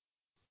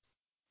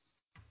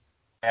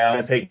out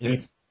and take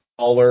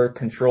smaller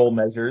control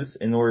measures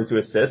in order to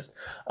assist.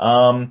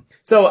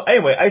 So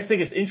anyway, I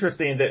think it's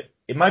interesting that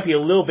it might be a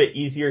little bit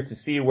easier to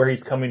see where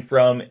he's coming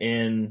from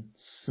in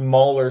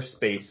smaller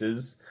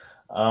spaces.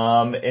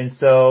 And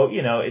so,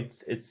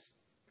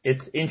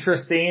 it's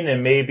interesting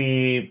and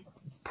maybe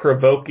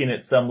provoking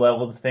at some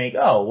level to think,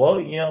 oh, well,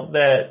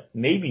 that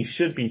maybe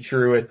should be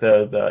true at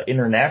the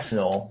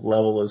international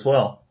level as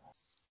well.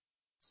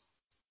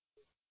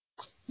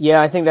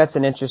 Yeah, I think that's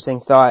an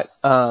interesting thought.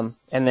 And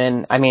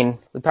then,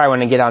 we probably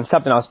want to get on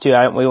something else too.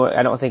 I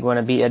don't think we want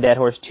to beat a dead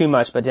horse too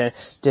much, but then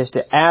just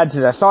to add to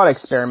the thought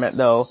experiment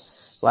though,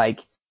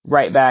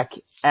 right back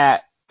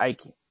at,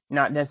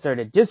 not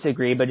necessarily to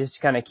disagree, but just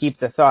to kind of keep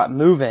the thought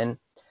moving.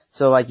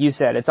 So like you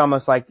said, it's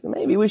almost like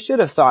maybe we should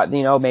have thought,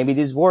 maybe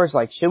these wars,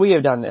 should we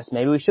have done this?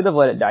 Maybe we should have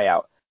let it die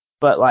out.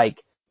 But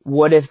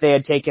what if they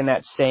had taken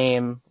that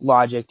same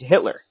logic to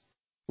Hitler?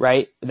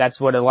 Right? That's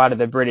what a lot of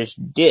the British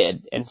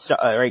did. And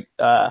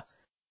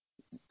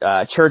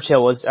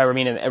Churchill was,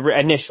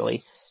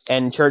 initially,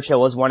 and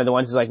Churchill was one of the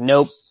ones who's like,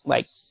 nope,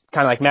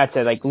 kind of like Matt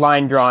said,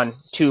 line drawn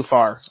too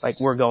far.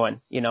 We're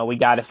going, we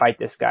got to fight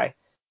this guy.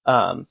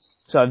 So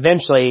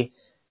eventually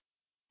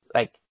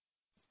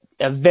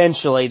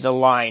the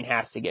line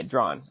has to get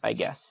drawn, I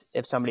guess,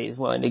 if somebody is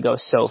willing to go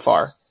so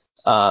far.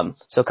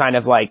 So kind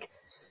of let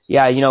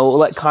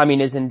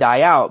communism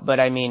die out, but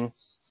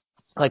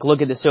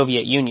look at the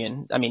Soviet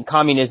Union.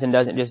 Communism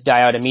doesn't just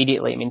die out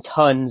immediately.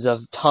 Tons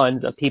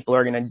of people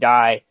are going to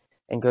die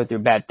and go through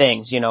bad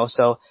things,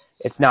 so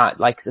it's not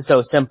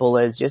so simple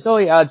as just, oh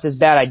yeah, it's this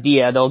bad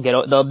idea.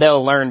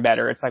 They'll learn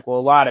better. It's a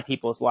lot of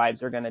people's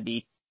lives are going to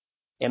be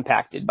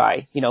impacted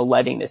by,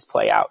 letting this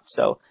play out.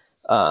 So,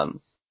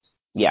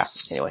 yeah,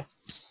 anyway.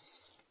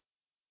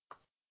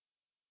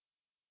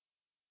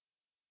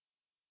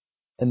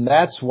 And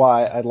that's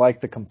why I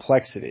like the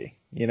complexity,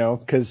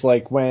 cause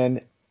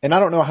and I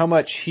don't know how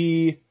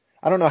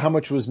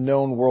much was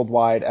known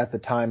worldwide at the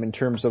time in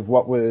terms of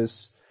what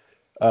was,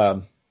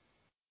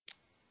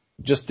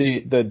 just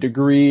the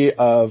degree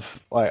of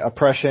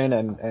oppression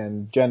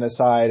and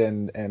genocide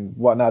and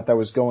whatnot that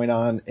was going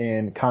on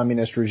in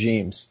communist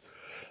regimes.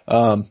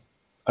 Total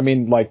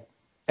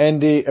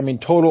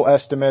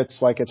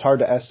estimates, it's hard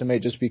to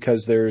estimate just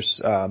because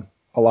there's, a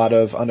lot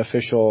of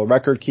unofficial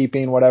record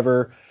keeping,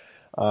 whatever.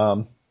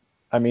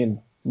 Looking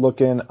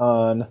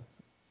on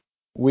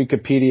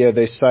Wikipedia,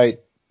 they cite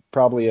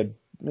probably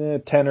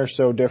 10 or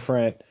so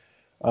different,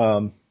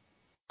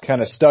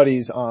 kind of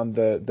studies on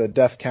the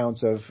death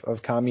counts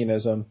of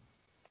communism.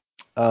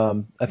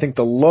 I think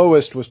the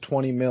lowest was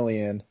 20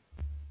 million.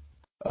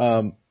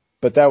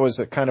 But that was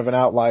a kind of an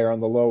outlier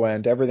on the low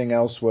end. Everything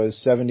else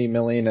was 70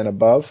 million and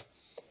above.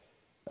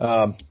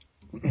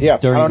 Yeah,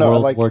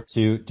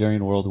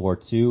 during World War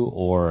II,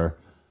 or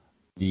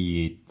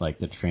the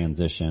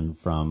transition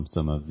from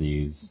some of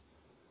these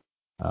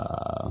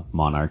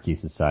monarchy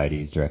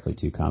societies directly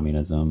to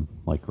communism,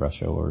 like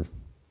Russia or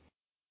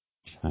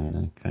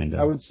China, kind of.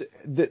 I would say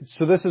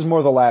so. This is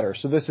more the latter.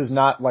 So this is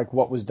not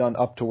what was done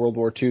up to World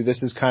War II.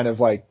 This is kind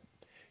of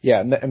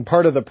and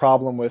part of the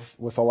problem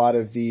with a lot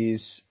of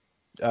these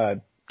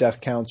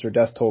death counts or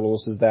death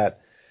totals is that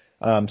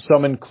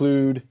some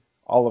include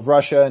all of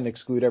Russia and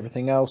exclude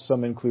everything else.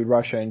 Some include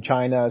Russia and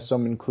China.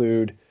 Some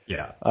include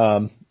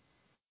a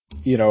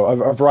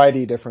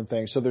variety of different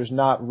things. So there's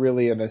not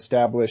really an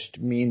established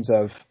means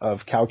of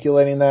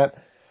calculating that.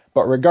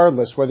 But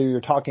regardless, whether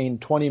you're talking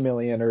 20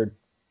 million or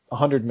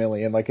 100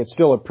 million, it's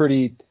still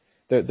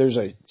there's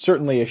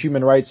certainly a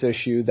human rights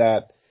issue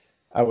that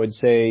I would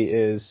say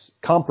is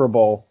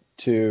comparable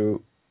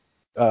to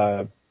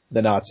the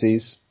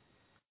Nazis.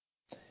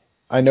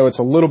 I know it's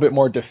a little bit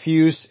more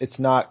diffuse. It's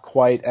not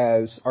quite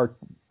as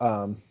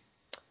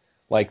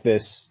like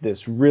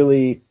this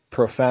really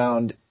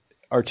profound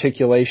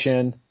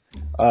articulation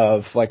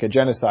of like a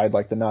genocide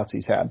like the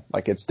Nazis had.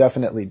 Like it's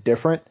definitely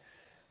different,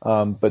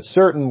 but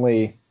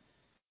certainly,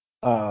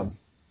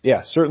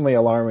 certainly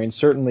alarming,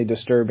 certainly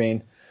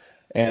disturbing,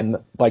 and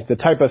like the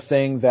type of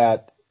thing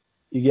that,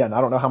 again,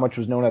 I don't know how much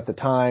was known at the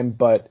time,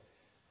 but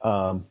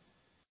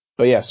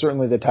yeah,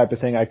 certainly the type of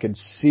thing I could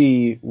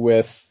see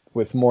with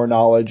more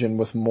knowledge and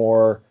with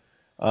more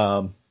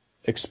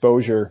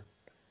exposure,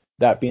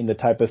 that being the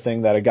type of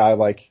thing that a guy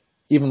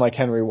even like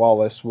Henry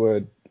Wallace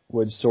would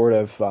sort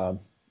of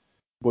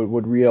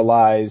would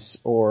realize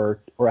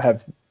or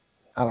have,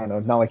 I don't know,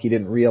 not like he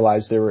didn't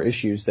realize there were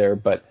issues there,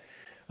 but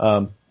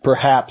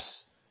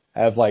perhaps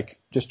have like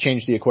just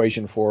changed the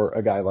equation for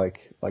a guy like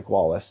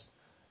Wallace.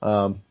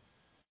 But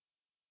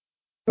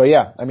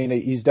yeah, I mean,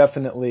 he's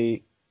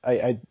definitely,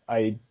 I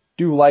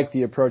do like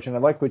the approach, and I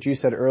like what you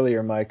said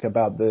earlier, Mike,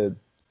 about the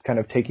kind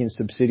of taking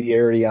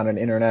subsidiarity on an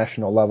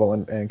international level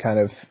and kind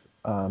of,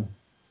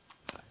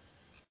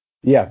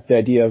 the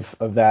idea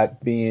of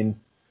that being,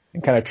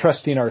 and kind of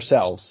trusting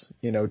ourselves,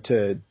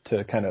 to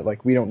kind of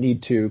like, we don't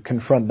need to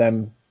confront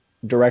them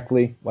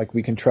directly. Like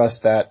we can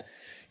trust that,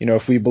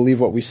 if we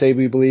believe what we say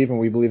we believe and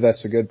we believe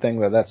that's a good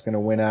thing, that's going to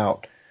win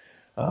out.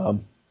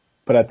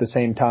 But at the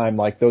same time,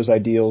 like those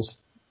ideals,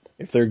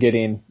 if they're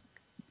getting,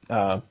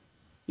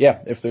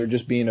 if they're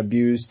just being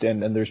abused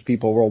and there's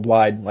people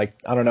worldwide, like,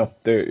 I don't know,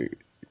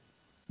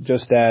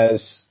 just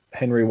as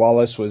Henry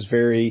Wallace was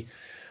very,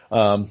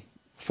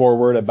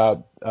 forward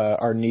about,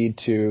 our need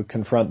to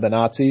confront the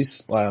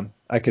Nazis,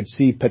 I could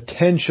see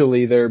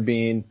potentially there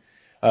being,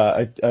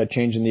 a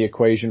change in the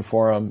equation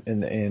for him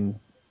in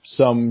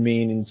some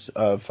means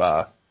of,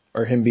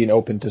 or him being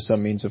open to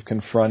some means of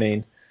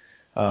confronting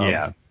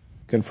the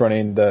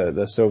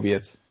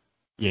Soviets.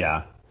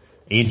 Yeah.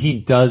 And he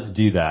does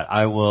do that.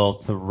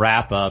 To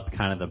wrap up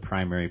kind of the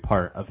primary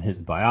part of his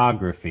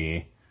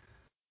biography,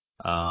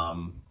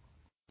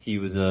 he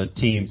was a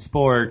team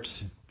sport.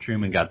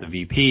 Truman got the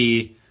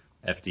VP.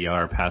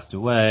 FDR passed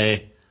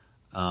away.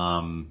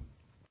 And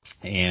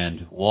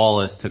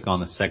Wallace took on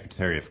the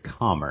Secretary of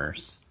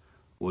Commerce,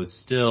 was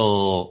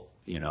still,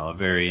 a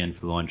very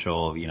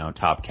influential,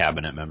 top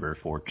cabinet member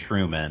for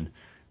Truman,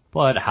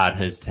 but had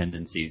his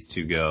tendencies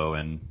to go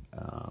and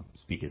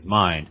speak his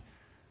mind.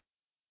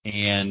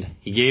 And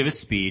he gave a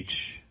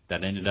speech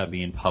that ended up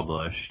being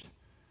published.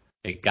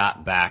 It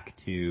got back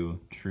to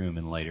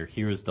Truman later.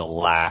 Here's the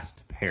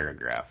last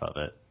paragraph of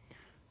it.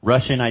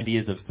 Russian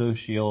ideas of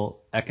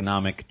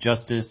socio-economic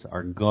justice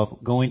are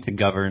going to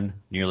govern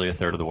nearly a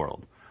third of the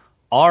world.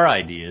 Our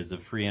ideas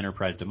of free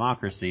enterprise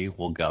democracy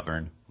will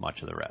govern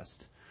much of the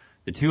rest.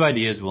 The two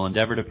ideas will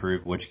endeavor to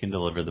prove which can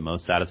deliver the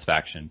most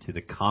satisfaction to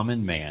the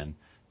common man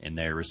in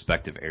their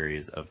respective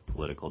areas of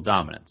political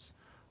dominance.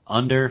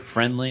 Under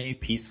friendly,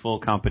 peaceful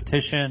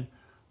competition,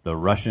 the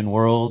Russian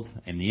world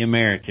and the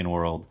American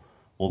world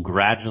will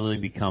gradually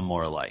become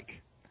more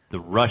alike. The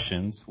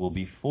Russians will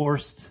be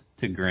forced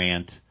to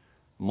grant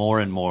more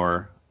and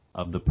more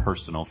of the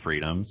personal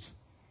freedoms,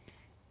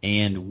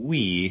 and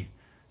we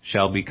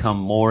shall become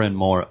more and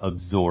more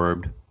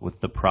absorbed with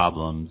the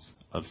problems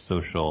of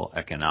social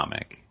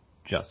economic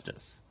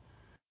justice.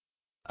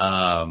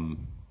 I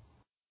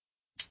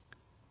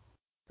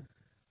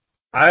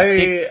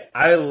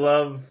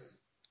love.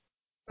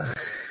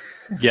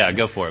 Yeah,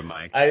 go for it,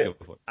 Mike.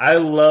 I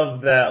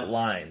love that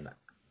line.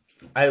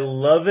 I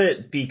love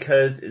it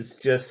because it's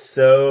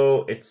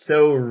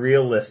so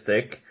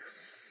realistic.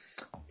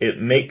 It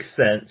makes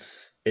sense.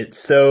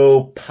 It's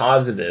so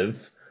positive.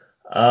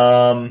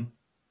 Gosh,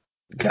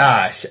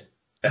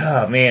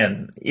 oh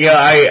man, yeah.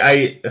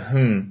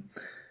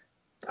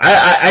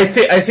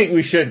 I think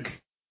we should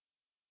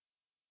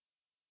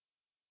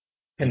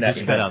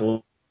connect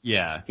that.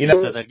 Yeah.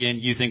 So again,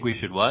 you think we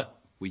should what?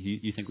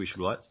 You think we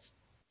should what?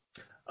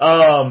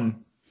 Well,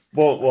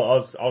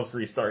 I'll just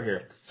restart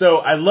here. So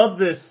I love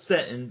this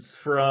sentence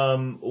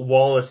from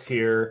Wallace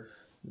here,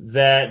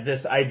 that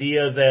this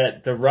idea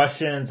that the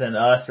Russians and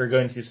us are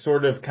going to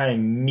sort of kind of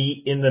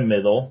meet in the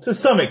middle to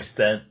some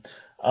extent.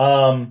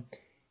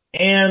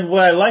 And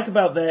what I like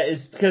about that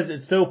is because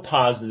it's so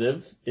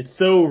positive, it's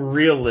so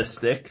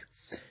realistic,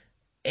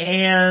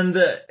 and,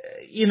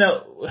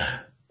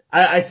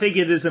 I think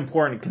it is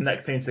important to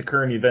connect things to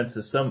current events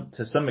to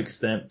some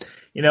extent.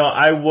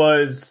 I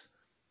was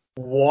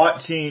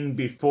watching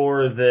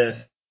before this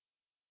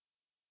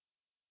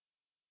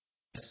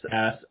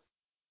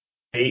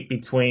debate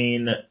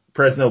between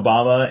President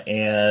Obama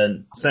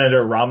and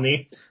Senator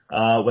Romney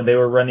when they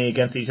were running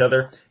against each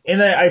other,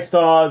 and I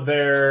saw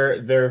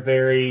their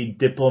very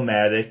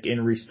diplomatic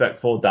and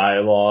respectful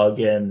dialogue,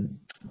 and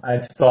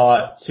I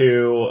thought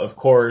too, of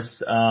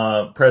course,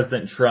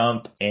 President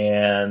Trump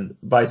and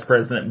Vice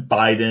President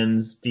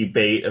Biden's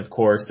debate, of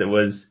course, that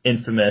was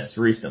infamous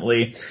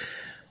recently.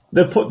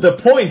 The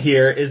point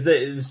here is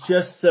that it was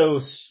just so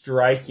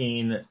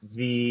striking,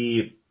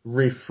 the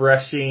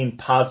refreshing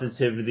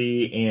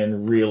positivity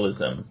and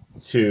realism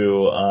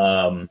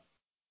to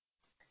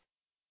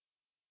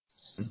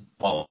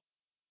Wallace.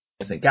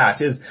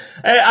 Gosh,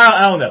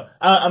 I don't know.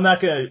 I'm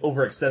not going to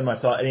overextend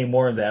myself any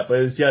more than that, but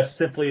it was just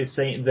simply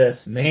saying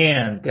this,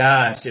 man,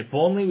 gosh, if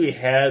only we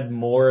had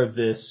more of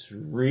this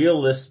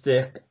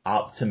realistic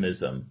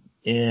optimism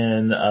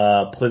in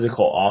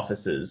political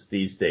offices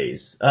these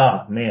days.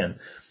 Oh, man.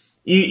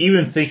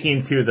 Even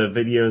thinking to the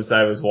videos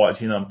I was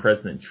watching on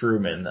President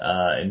Truman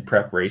in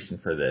preparation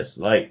for this,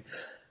 like,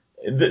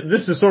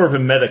 this is sort of a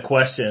meta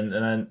question,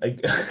 and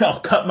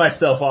I'll cut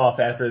myself off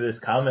after this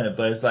comment,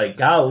 but it's like,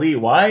 golly,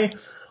 why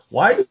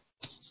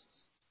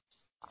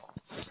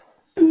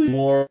do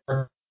more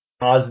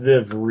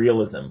positive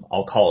realism,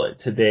 I'll call it,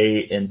 today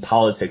in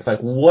politics? Like,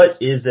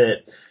 what is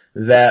it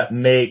that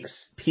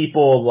makes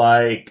people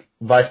like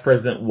Vice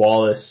President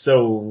Wallace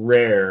so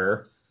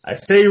rare? I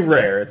say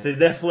rare. They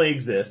definitely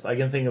exist. I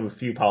can think of a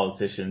few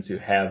politicians who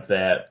have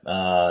that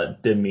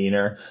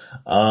demeanor.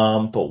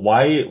 But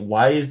why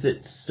is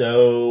it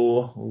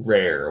so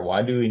rare?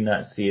 Why do we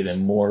not see it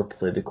in more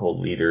political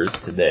leaders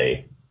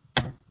today?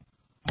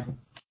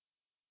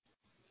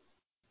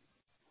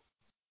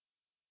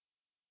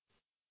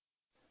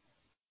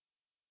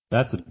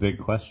 That's a big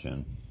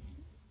question.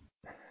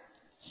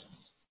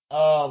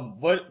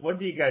 What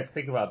do you guys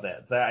think about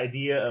that? The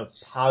idea of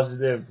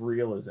positive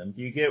realism.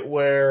 Do you get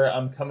where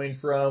I'm coming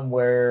from,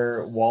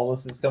 where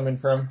Wallace is coming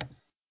from?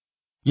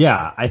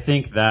 Yeah, I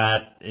think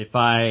that if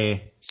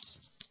I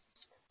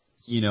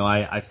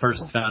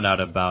first found out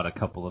about a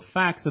couple of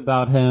facts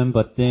about him,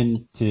 but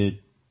then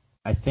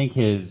I think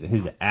his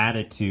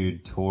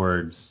attitude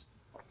towards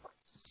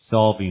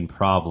solving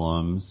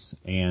problems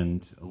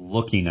and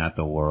looking at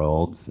the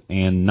world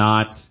and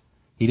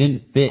he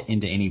didn't fit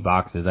into any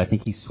boxes. I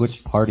think he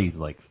switched parties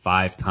like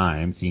 5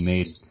 times. He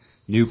made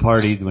new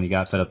parties when he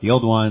got fed up the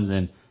old ones,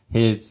 and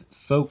his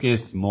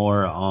focus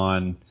more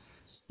on,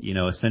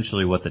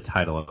 essentially what the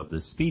title of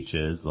this speech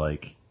is,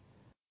 like,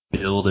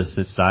 build a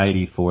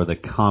society for the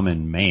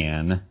common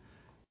man.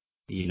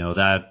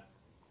 That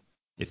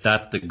if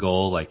that's the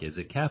goal, like, is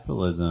it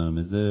capitalism?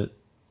 Is it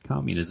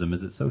communism?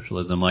 Is it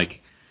socialism?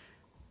 Like,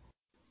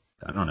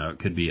 I don't know, it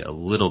could be a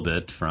little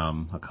bit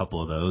from a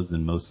couple of those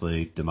and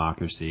mostly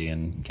democracy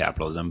and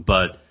capitalism,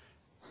 but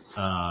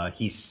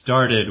he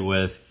started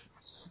with,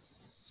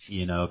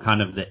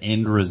 kind of the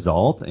end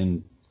result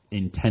and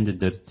intended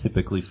to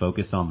typically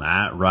focus on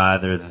that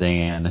rather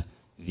than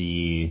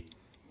the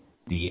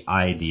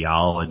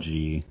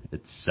ideology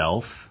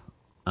itself.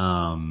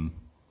 And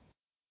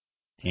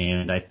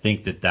I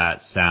think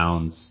that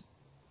sounds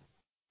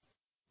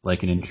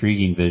like an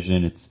intriguing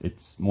vision.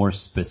 It's more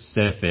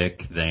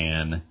specific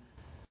than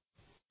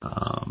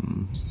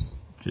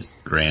just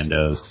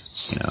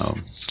grandiose,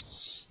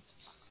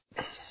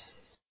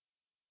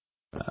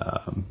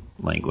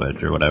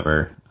 language or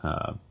whatever.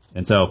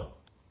 And so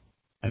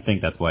I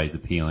think that's why he's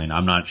appealing.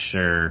 I'm not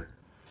sure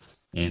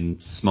in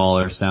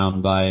smaller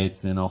sound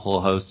bites and a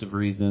whole host of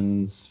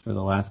reasons for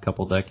the last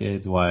couple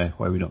decades why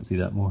we don't see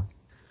that more.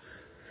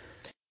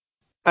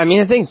 I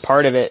mean, I think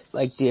part of it,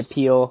 like the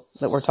appeal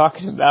that we're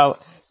talking about,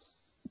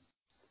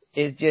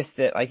 is just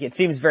that, like, it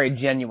seems very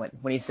genuine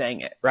when he's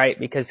saying it, right?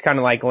 Because kind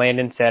of like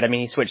Landon said, I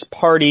mean, he switched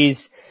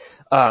parties.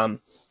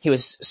 He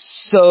was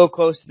so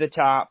close to the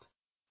top,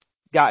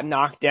 got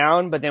knocked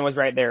down, but then was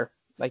right there,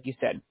 like you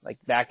said, like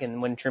back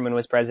in when Truman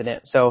was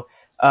president. So,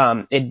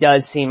 it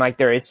does seem like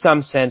there is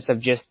some sense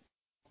of just,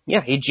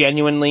 he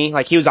genuinely,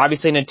 like, he was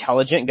obviously an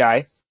intelligent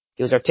guy.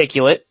 He was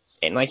articulate,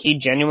 and like, he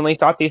genuinely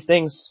thought these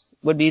things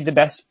would be the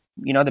best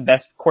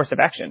course of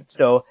action.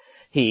 So,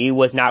 he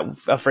was not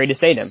afraid to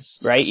say them,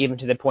 right? Even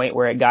to the point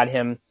where it got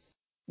him,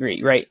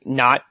 right,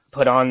 not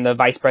put on the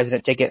vice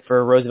president ticket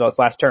for Roosevelt's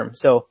last term.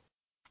 So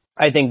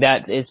I think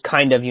that is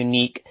kind of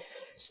unique.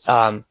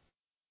 I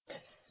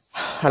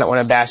don't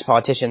want to bash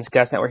politicians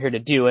because that's not what we're here to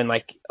do. And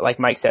like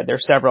Mike said,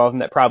 there's several of them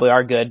that probably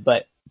are good,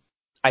 but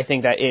I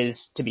think that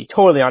is, to be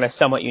totally honest,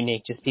 somewhat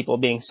unique. Just people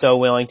being so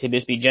willing to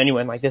just be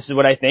genuine. Like, this is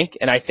what I think,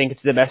 and I think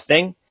it's the best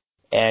thing.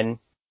 And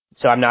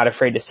so I'm not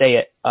afraid to say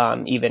it,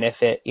 even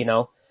if it,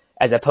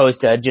 as opposed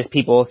to just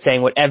people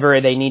saying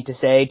whatever they need to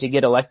say to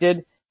get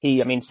elected.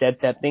 He, said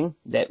that thing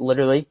that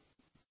literally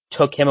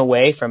took him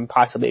away from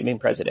possibly being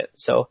president.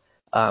 So,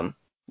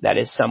 that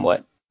is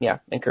somewhat,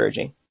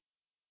 encouraging.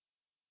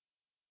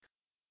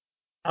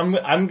 I'm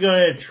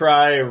going to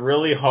try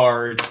really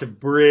hard to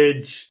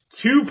bridge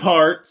 2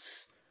 parts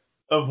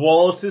of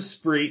Wallace's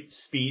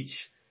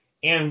speech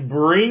and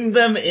bring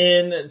them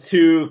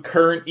into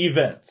current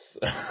events.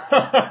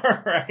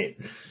 Right?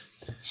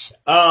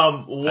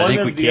 I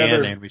think we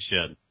can and we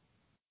should.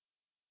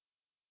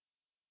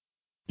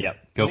 Yep,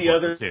 go for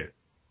it. Let's hear it.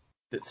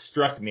 That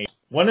struck me.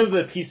 One of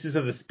the pieces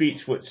of the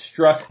speech which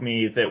struck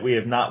me that we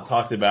have not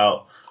talked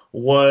about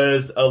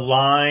was a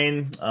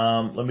line.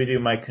 Let me do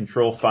my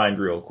control find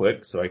real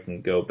quick so I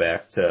can go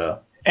back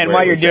to. And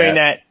while you're doing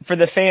that, for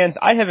the fans,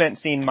 I haven't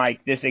seen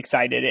Mike this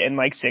excited in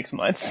like 6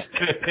 months.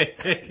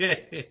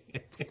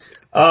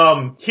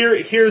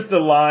 Here's the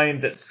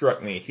line that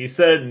struck me. He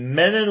said,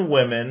 "Men and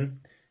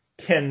women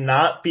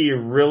cannot be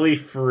really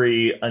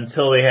free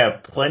until they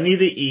have plenty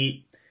to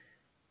eat,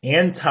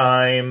 and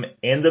time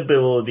and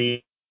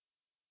ability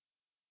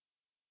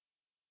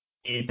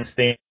to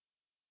stay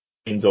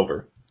things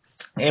over.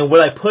 And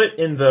what I put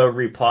in the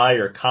reply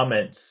or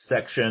comment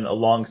section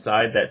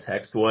alongside that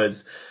text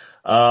was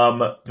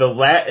the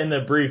Latin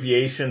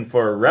abbreviation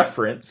for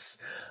reference.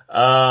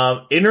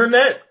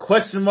 Internet,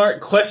 question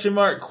mark, question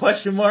mark,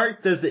 question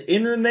mark. Does the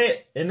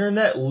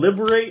internet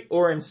liberate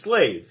or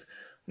enslave?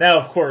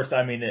 Now, of course,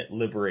 I mean, it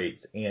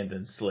liberates and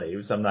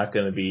enslaves. I'm not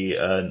going to be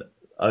an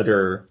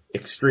utter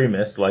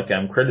extremist like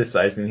I'm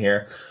criticizing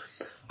here.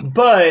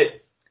 But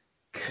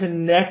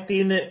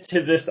connecting it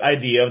to this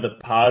idea of the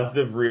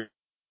positive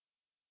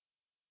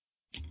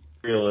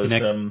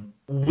realism,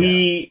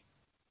 we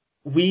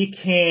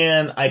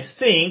can, I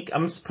think,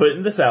 I'm just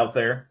putting this out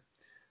there,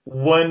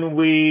 when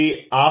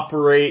we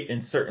operate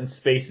in certain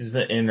spaces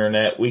on the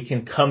internet, we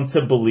can come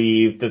to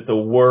believe that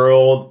the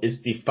world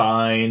is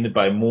defined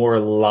by more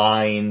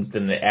lines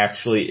than it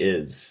actually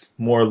is.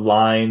 More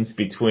lines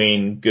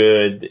between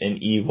good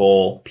and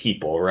evil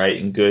people, right?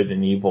 And good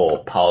and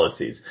evil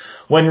policies.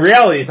 When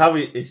reality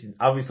is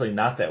obviously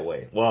not that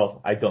way.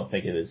 Well, I don't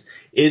think it is.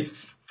 It's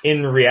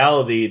in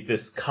reality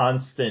this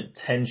constant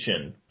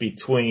tension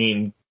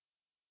between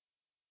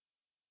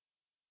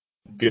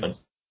good and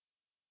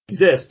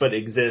exists, but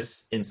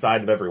exists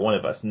inside of every one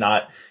of us,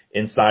 not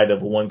inside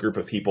of one group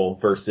of people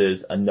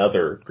versus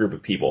another group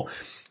of people.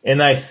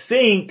 And I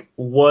think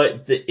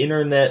what the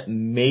internet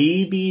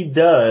maybe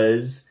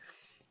does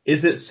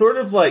is it sort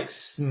of like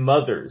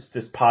smothers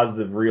this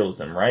positive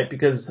realism, right?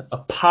 Because a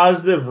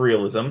positive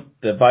realism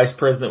that Vice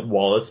President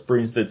Wallace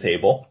brings to the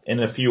table and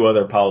a few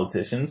other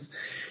politicians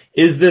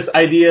is this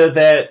idea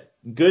that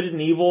good and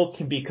evil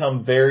can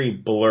become very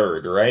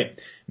blurred, right?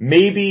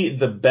 Maybe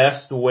the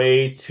best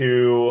way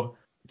to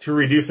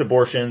reduce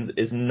abortions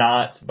is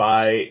not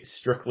by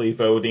strictly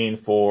voting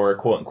for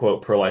quote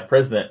unquote pro-life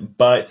president,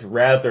 but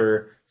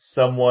rather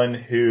someone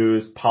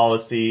whose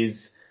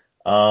policies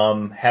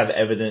have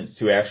evidence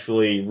to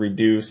actually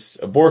reduce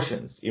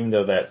abortions, even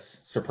though that's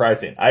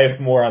surprising. I have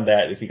more on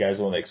that if you guys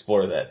want to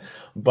explore that.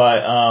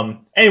 But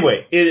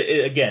anyway,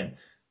 again,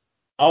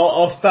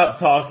 I'll stop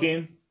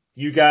talking.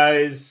 You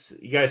guys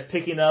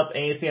picking up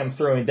anything I'm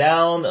throwing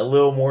down, a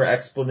little more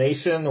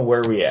explanation, where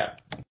are we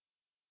at?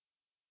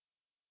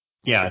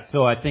 Yeah,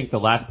 so I think the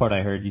last part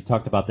I heard, you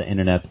talked about the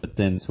internet, but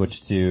then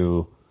switched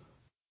to,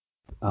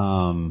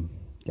 how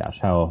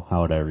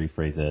would I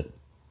rephrase it?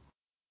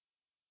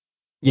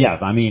 Yeah,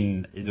 I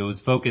mean, it was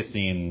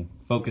focusing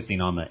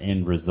on the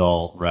end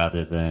result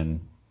rather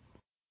than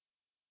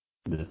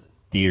the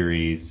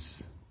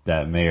theories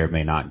that may or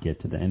may not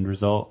get to the end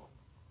result.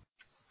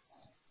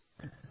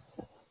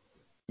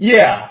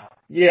 Yeah.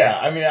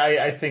 I mean,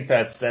 I think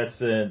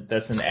that's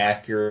an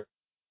accurate.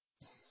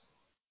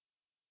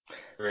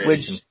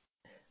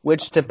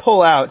 Which to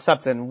pull out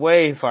something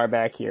way far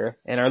back here,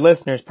 and our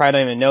listeners probably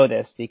don't even know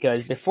this,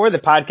 because before the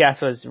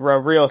podcast was a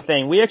real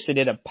thing, we actually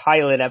did a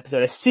pilot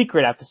episode, a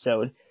secret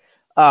episode,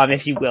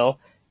 if you will,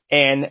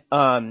 and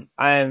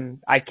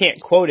I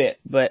can't quote it,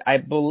 but I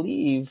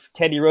believe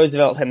Teddy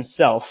Roosevelt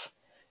himself,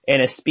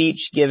 in a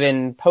speech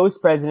given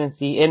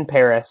post-presidency in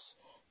Paris,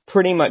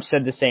 pretty much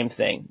said the same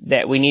thing,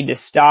 that we need to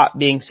stop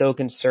being so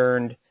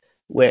concerned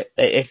with,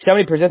 if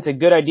somebody presents a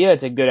good idea,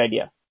 it's a good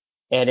idea.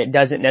 And it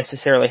doesn't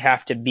necessarily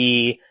have to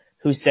be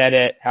who said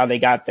it, how they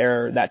got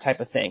there, that type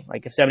of thing.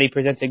 Like if somebody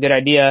presents a good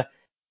idea,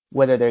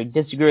 whether they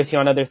disagree with you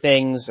on other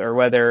things or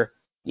whether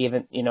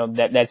even,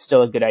 that's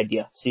still a good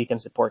idea. So you can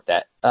support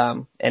that.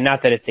 And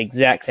not that it's the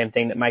exact same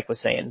thing that Mike was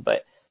saying,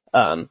 but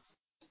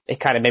it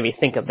kind of made me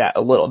think of that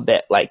a little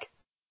bit, like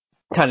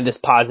kind of this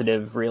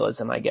positive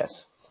realism, I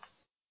guess.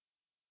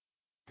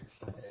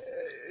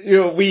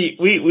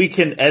 We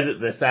can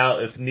edit this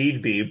out if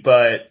need be,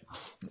 but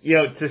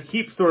to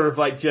keep sort of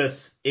like just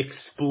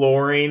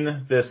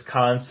exploring this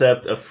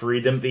concept of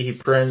freedom that he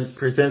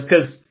presents,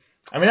 because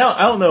I mean,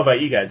 I don't know about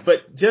you guys,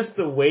 but just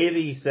the way that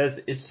he says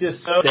it's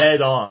just so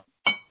dead on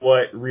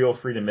what real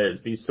freedom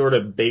is, these sort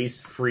of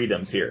base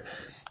freedoms here.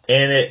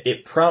 And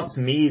it prompts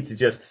me to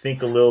just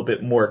think a little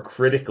bit more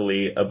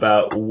critically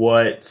about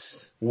what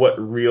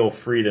real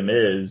freedom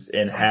is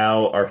and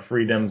how our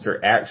freedoms are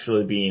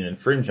actually being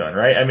infringed on,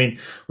 right? I mean,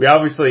 we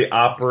obviously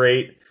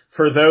operate,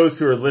 for those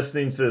who are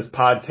listening to this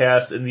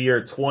podcast in the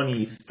year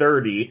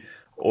 2030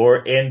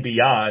 and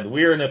beyond,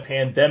 we're in a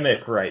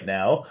pandemic right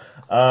now.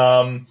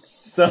 Some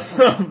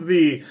of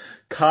the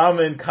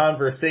common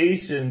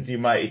conversations you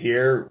might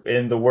hear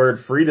in the word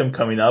freedom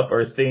coming up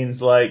are things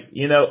like,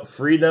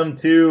 freedom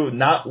to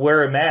not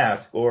wear a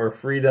mask, or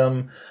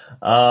freedom,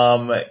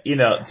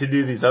 to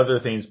do these other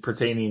things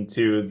pertaining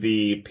to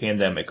the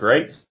pandemic,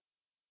 right?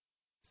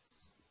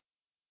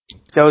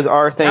 Those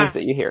are things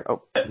that you hear.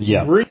 Oh,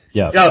 yeah.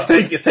 Yeah.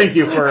 Thank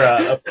you for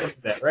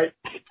approving that, right?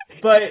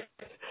 But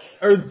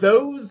are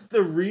those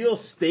the real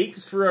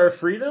stakes for our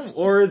freedom,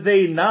 or are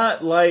they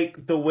not,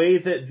 like the way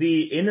that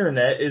the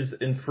internet is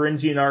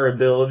infringing our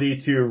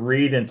ability to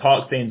read and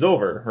talk things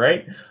over,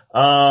 right?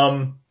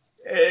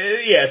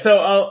 Yeah, so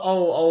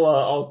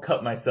I'll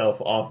cut myself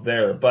off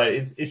there, but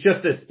it's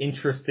just this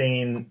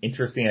interesting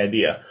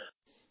idea.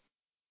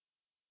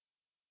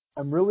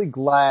 I'm really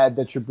glad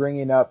that you're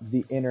bringing up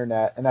the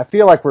internet, and I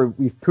feel like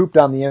we've pooped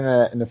on the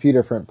internet in a few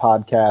different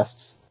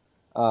podcasts.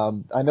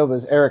 I know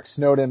there's Eric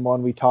Snowden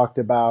one, we talked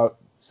about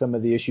some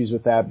of the issues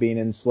with that being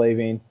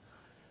enslaving,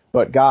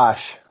 but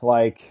gosh,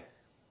 like,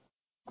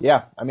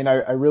 yeah, I mean,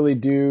 I really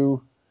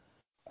do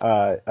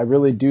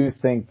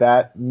think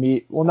that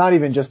not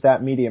even just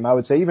that medium, I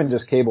would say even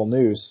just cable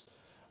news,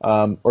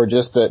 or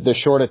just the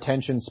short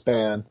attention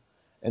span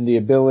and the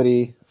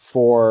ability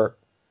for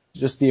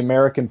just the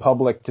American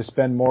public to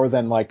spend more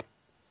than like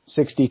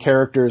 60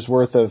 characters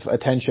worth of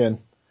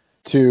attention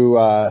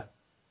to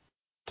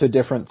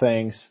different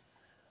things,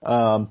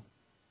 I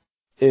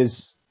think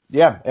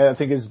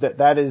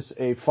that is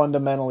a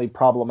fundamentally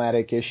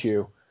problematic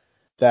issue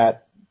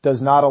that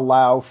does not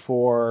allow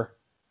for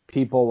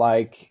people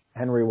like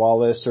Henry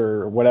Wallace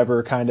or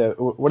whatever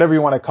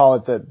you want to call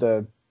it,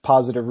 the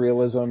positive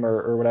realism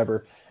or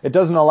whatever. It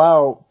doesn't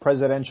allow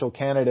presidential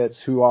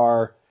candidates who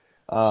are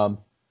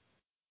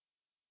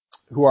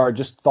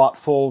just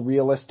thoughtful,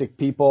 realistic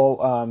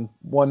people.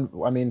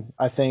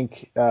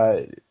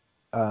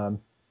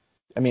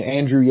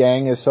 Andrew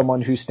Yang is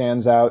someone who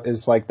stands out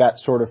as like that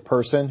sort of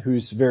person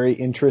who's very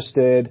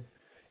interested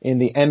in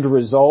the end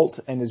result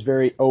and is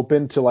very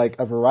open to like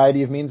a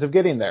variety of means of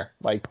getting there.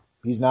 Like,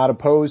 he's not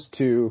opposed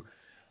to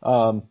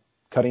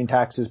cutting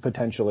taxes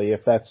potentially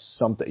if that's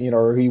something,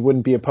 or he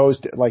wouldn't be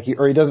opposed to,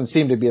 or he doesn't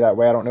seem to be that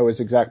way. I don't know his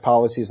exact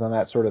policies on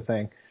that sort of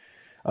thing.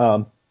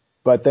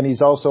 But then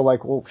he's also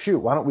like, well, shoot,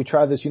 why don't we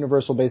try this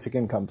universal basic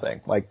income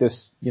thing? Like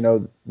this,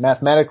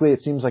 mathematically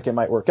it seems like it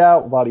might work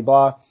out, blah,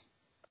 blah,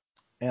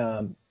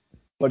 blah.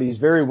 But he's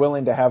very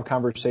willing to have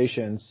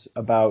conversations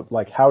about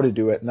like how to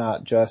do it,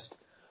 not just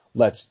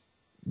let's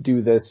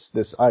do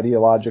this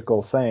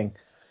ideological thing.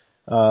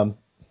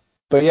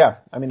 But yeah,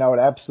 I mean, I would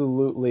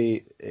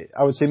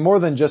say more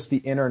than just the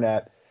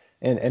internet,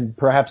 and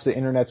perhaps the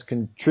internet's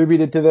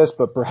contributed to this,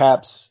 but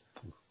perhaps,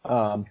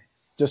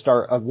 just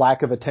a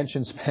lack of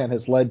attention span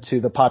has led to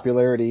the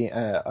popularity,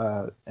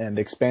 and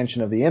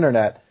expansion of the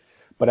internet.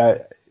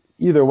 But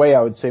either way,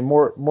 I would say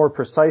more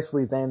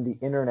precisely than the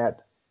internet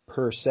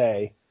per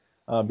se,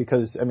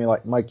 because, I mean,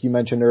 like Mike, you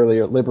mentioned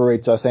earlier, it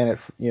liberates us and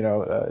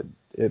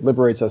it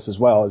liberates us as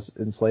well as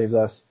enslaves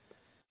us.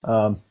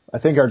 I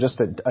think our just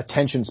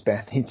attention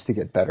span needs to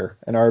get better,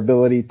 and our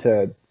ability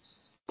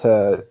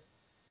to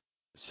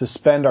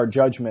suspend our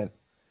judgment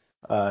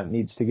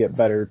needs to get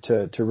better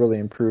to really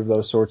improve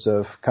those sorts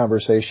of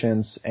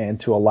conversations and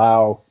to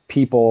allow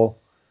people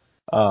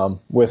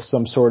with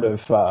some sort of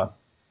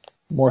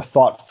more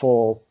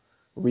thoughtful,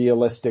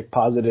 realistic,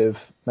 positive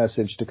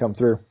message to come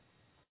through.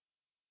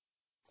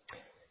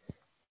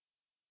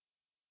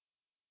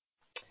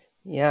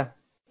 Yeah,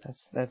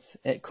 that's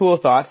cool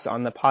thoughts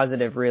on the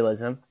positive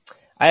realism.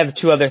 I have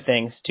two other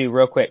things too,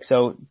 real quick.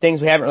 So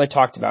things we haven't really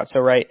talked about. So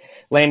right,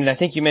 Landon, I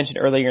think you mentioned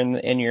earlier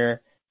in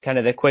your kind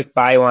of the quick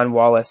bio on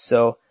Wallace.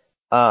 So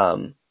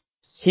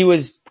he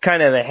was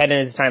kind of ahead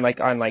in his time,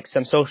 like on like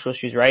some social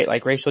issues, right?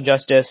 Like racial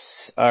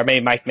justice, or maybe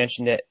Mike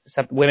mentioned it,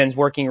 some women's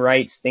working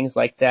rights, things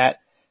like that.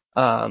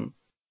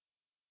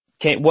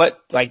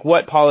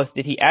 What policy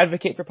did he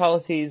advocate for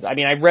policies? I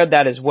mean, I read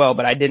that as well,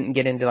 but I didn't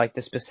get into like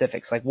the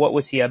specifics. Like, what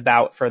was he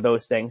about for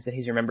those things that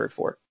he's remembered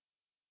for?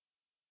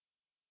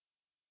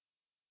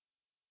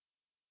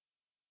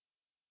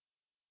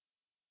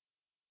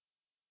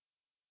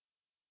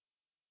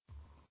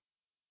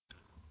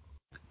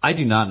 I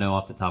do not know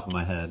off the top of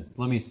my head.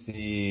 Let me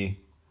see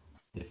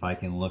if I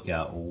can look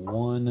at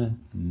one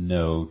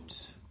note.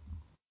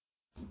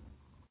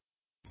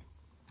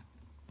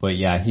 But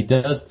yeah, he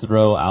does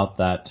throw out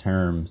that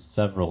term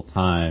several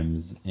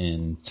times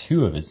in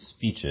two of his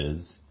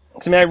speeches.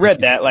 I mean, I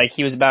read that, like,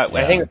 he was about,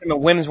 yeah. I think,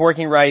 women's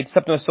working rights,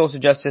 something with social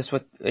justice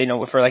with,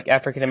 for like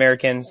African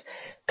Americans,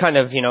 kind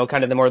of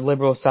the more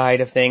liberal side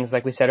of things,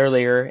 like we said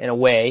earlier, in a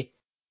way.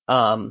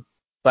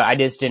 But I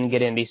just didn't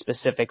get into these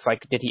specifics.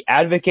 Like, did he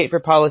advocate for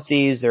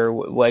policies, or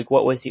like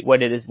what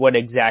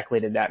exactly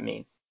did that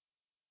mean?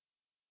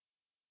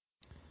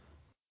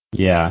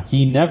 Yeah,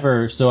 he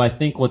never. So I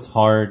think what's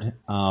hard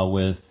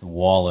with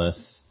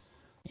Wallace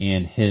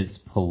and his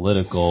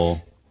political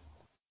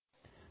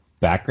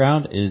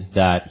background is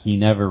that he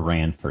never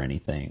ran for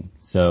anything.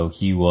 So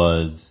he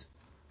was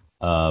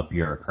a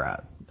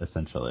bureaucrat,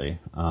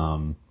 essentially.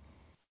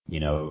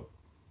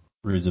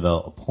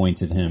 Roosevelt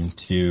appointed him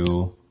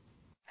to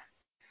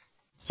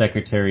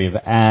Secretary of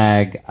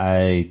Ag.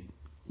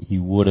 He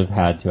would have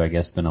had to, I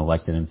guess, been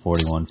elected in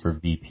 41 for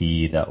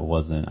VP. That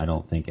wasn't, I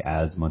don't think,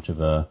 as much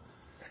of a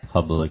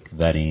public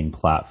vetting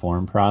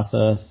platform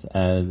process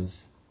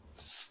as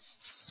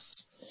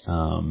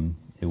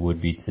it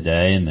would be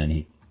today, and then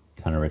he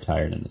kind of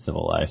retired into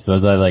civil life. So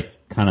as I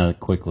kind of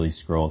quickly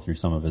scroll through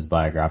some of his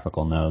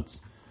biographical notes,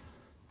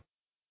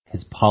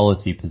 his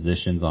policy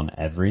positions on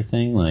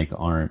everything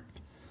aren't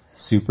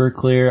super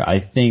clear. I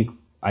think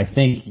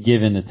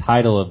given the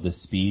title of the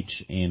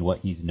speech and what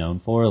he's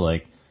known for,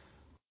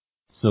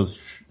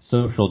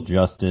 social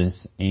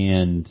justice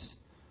and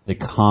the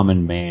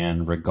common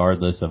man,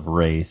 regardless of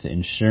race,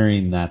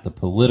 ensuring that the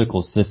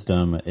political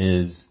system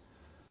is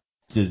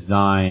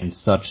designed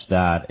such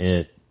that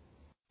it,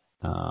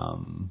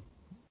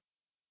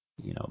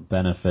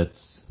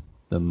 benefits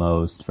the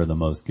most for the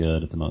most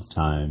good at the most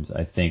times,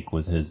 I think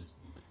was his,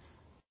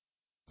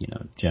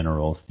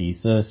 general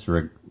thesis,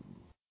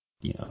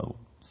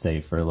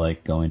 say for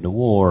like going to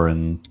war,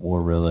 and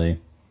war really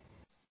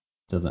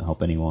doesn't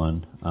help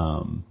anyone.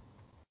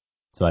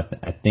 So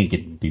I think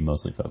it'd be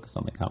mostly focused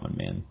on the common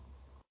man.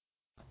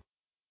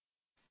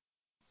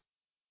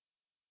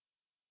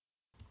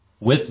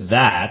 With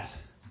that,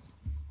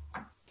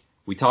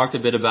 we talked a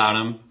bit about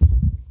him,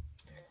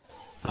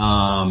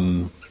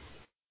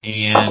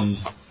 and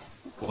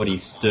what he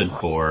stood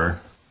for.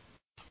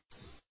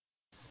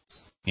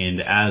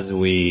 And as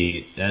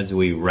we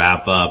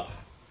wrap up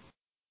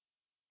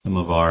some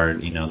of our,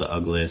 the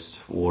ugliest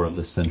war of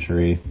the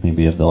century,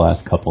 maybe of the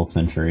last couple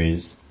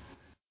centuries,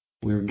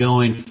 we were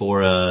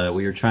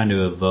trying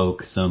to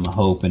evoke some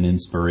hope and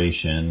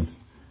inspiration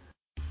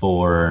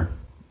for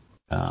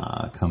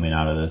coming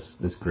out of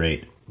this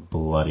great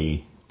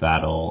bloody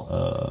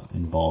battle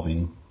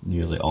involving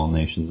nearly all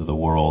nations of the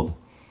world.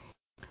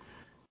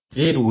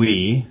 Did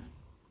we,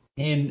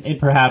 and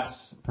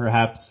perhaps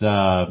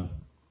not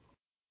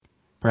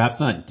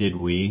did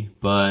we,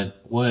 but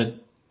what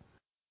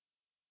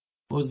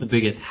was the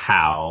biggest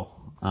how?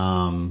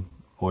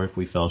 Or if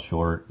we fell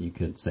short, you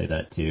could say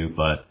that too.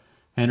 But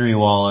Henry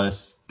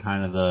Wallace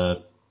kind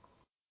of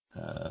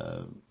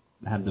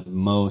had the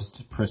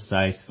most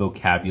precise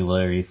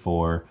vocabulary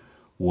for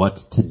what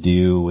to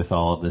do with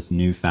all of this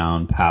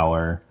newfound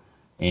power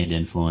and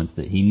influence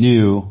that he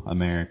knew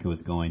America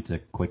was going to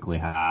quickly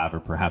have, or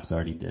perhaps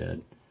already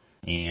did.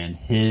 And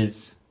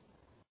his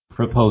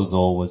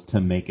proposal was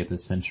to make it the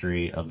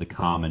century of the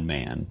common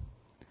man.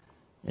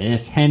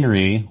 If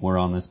Henry were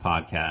on this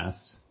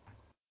podcast,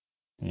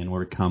 and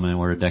we're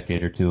a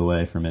decade or two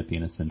away from it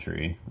being a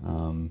century,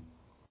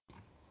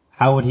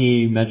 how would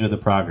he measure the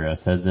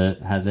progress? Has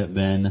it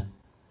been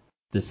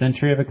the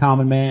century of a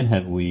common man?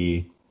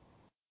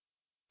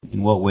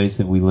 In what ways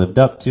have we lived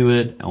up to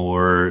it,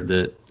 or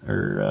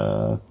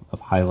of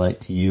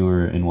highlight to you,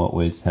 or in what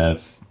ways have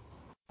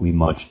we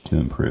much to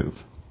improve?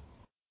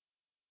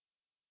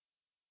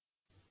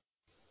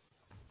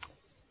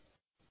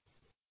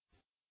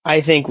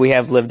 I think we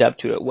have lived up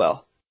to it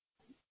well.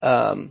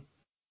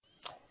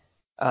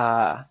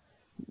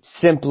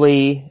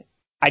 Simply,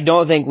 I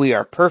don't think we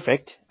are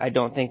perfect. I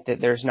don't think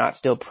that there's not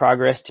still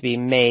progress to be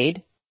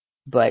made.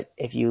 But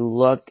if you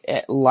look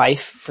at life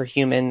for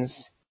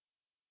humans,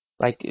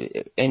 like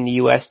in the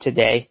U.S.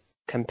 today,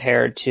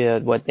 compared to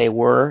what they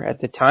were at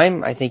the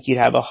time, I think you'd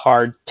have a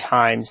hard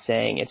time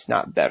saying it's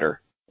not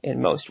better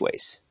in most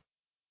ways.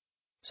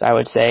 So I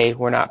would say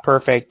we're not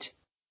perfect,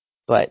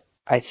 but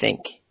I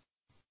think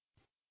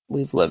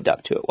we've lived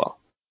up to it well.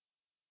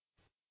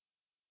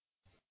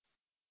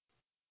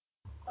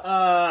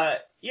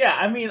 Yeah,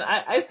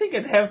 I think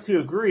I'd have to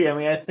agree.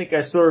 I think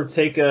I sort of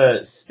take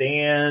a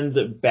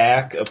stand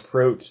back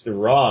approach to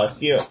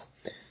Ross.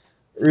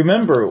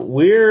 Remember,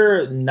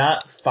 we're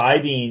not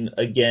fighting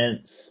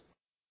against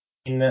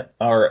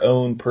our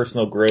own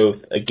personal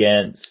growth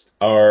against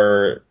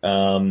our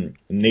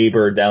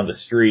neighbor down the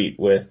street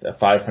with a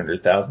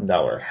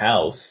 $500,000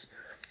 house.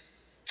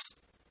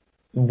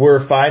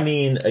 We're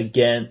fighting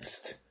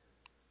against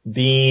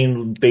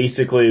being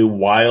basically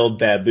wild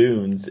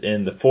baboons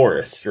in the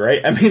forest,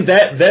 right?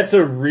 That's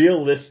a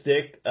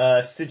realistic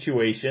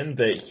situation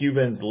that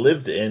humans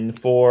lived in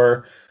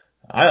for,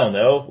 I don't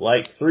know,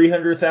 like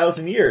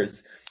 300,000 years.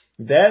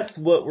 That's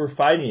what we're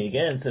fighting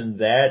against, and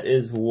that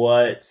is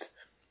what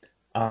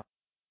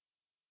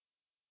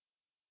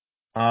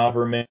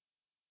government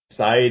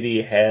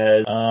society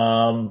has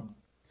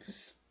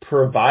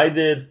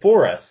provided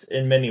for us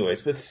in many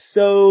ways, with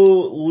so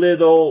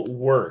little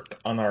work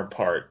on our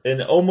part,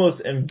 an almost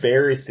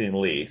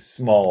embarrassingly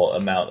small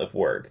amount of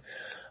work.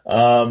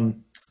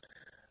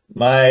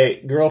 My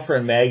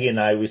girlfriend Maggie and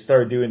I, we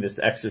started doing this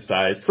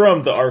exercise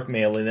from the Ark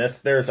Manliness.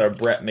 There's our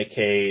Brett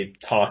McKay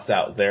toss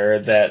out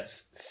there.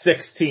 That's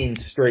 16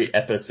 straight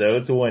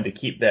episodes. We wanted to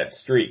keep that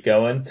streak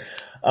going.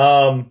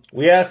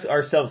 We ask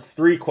ourselves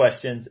 3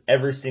 questions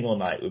every single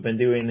night. We've been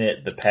doing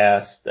it the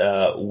past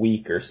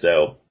week or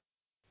so.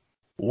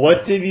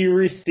 What did you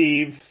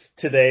receive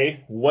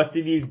today? What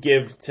did you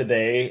give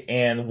today?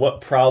 And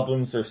what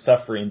problems or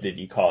suffering did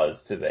you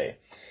cause today?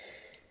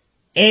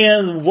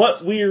 And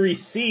what we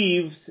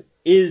received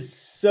is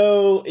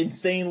so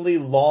insanely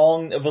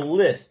long of a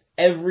list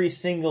every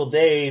single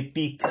day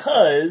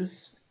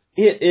because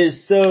it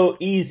is so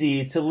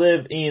easy to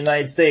live in the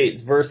United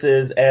States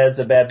versus as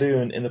a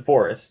baboon in the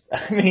forest.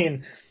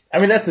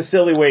 That's a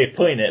silly way of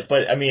putting it,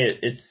 but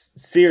it's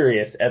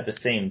serious at the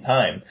same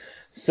time.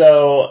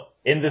 So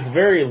in this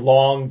very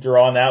long,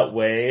 drawn out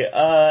way,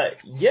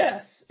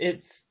 yes,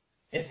 it's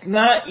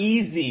not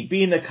easy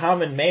being a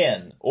common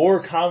man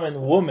or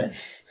common woman.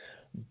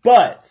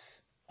 But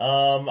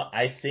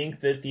I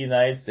think that the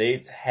United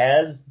States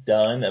has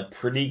done a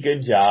pretty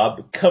good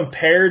job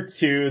compared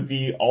to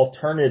the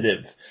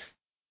alternative.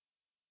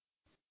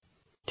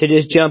 To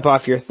just jump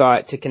off your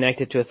thought, to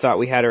connect it to a thought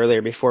we had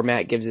earlier before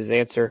Matt gives his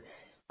answer,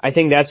 I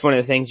think that's one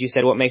of the things you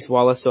said, what makes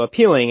Wallace so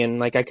appealing. And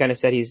like I kind of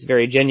said, he's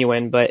very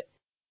genuine, but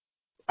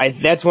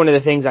that's one of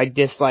the things I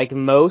dislike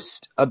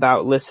most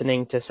about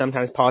listening to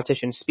sometimes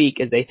politicians speak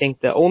is they think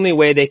the only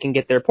way they can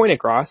get their point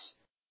across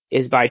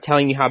is by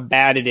telling you how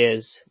bad it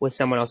is with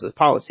someone else's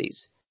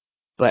policies.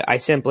 But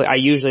I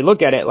usually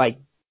look at it like,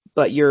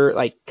 but you're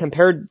like,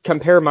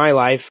 compare my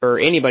life or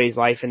anybody's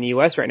life in the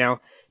U.S. right now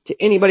to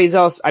anybody's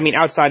else. I mean,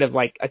 outside of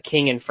like a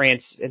king in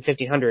France in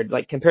 1500,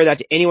 like compare that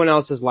to anyone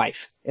else's life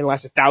in the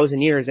last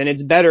 1,000 years, and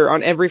it's better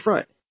on every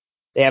front.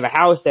 They have a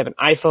house, they have an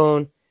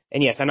iPhone,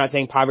 and yes, I'm not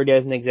saying poverty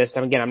doesn't exist.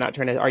 I'm not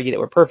trying to argue that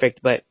we're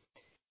perfect, but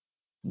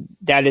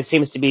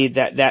seems to be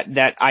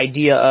that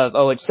idea of,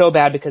 oh, it's so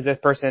bad because of this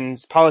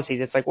person's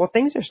policies. It's like, well,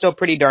 things are still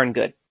pretty darn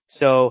good.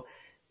 So,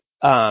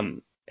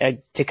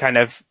 to kind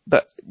of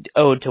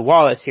ode to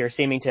Wallace here,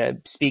 seeming to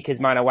speak his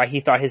mind on why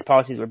he thought his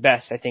policies were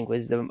best, I think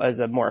was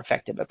a more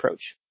effective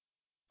approach.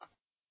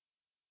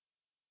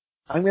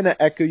 I'm going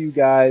to echo you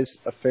guys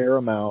a fair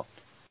amount.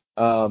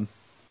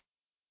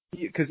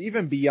 Because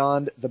even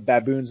beyond the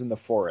baboons in the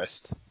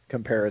forest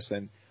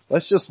comparison,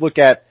 let's just look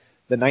at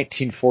the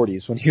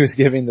 1940s when he was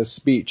giving this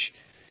speech.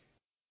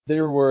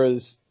 There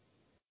was,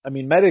 I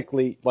mean,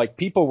 medically, like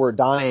people were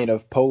dying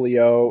of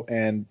polio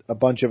and a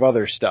bunch of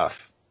other stuff,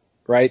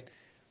 right?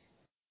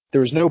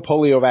 There was no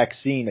polio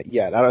vaccine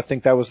yet. I don't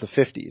think that was the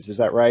 50s. Is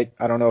that right?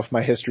 I don't know if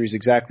my history is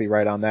exactly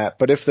right on that.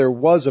 But if there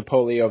was a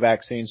polio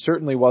vaccine,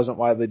 certainly wasn't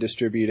widely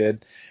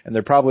distributed, and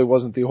there probably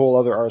wasn't the whole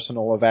other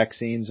arsenal of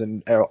vaccines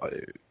and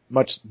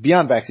much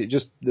beyond vaccine,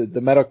 just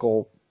the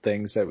medical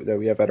things that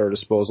we have at our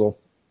disposal.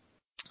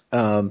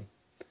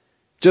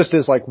 Just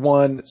as like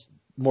one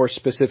more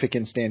specific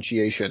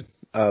instantiation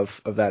of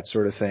that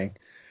sort of thing.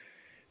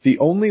 The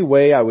only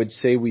way I would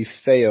say we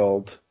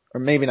failed,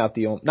 or maybe not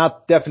the only,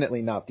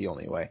 definitely not the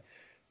only way,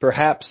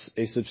 perhaps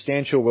a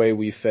substantial way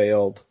we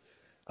failed,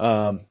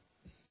 I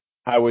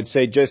would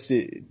say just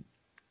to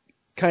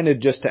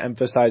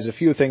emphasize a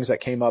few things that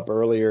came up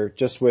earlier,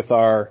 just with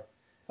our,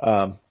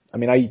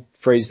 I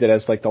phrased it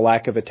as like the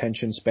lack of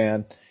attention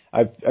span.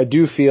 I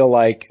do feel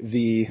like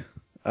the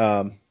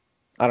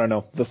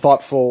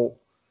thoughtful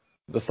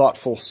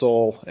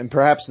soul, and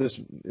perhaps this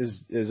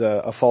is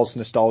a false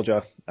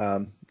nostalgia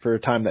for a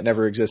time that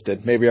never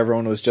existed. Maybe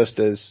everyone was just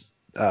as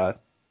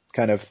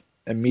kind of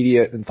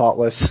immediate and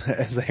thoughtless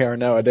as they are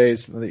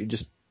nowadays. You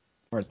just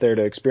weren't there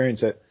to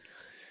experience it.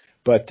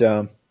 But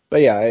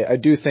yeah, I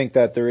do think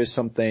that there is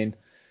something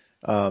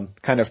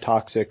kind of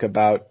toxic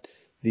about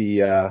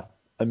the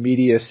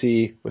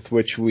immediacy with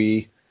which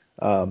we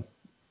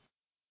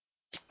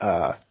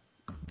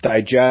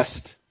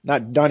digest,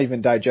 not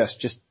even digest,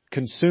 just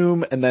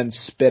consume and then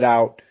spit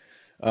out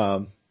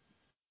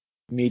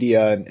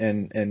media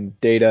and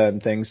data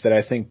and things that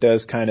I think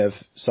does kind of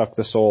suck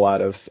the soul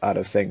out of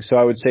things. So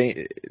I would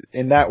say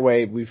in that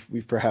way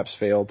we've perhaps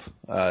failed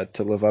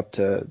to live up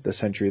to the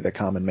century of the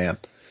common man.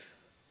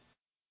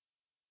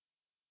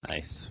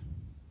 Nice.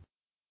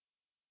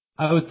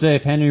 I would say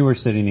if Henry were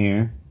sitting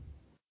here,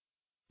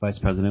 Vice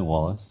President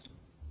Wallace,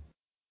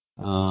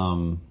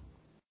 I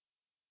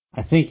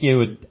think it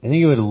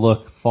would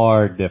look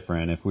far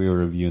different if we were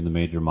reviewing the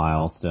major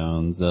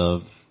milestones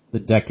of the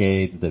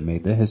decades that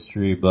made the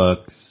history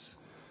books.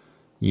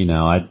 You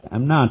know,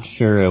 I'm not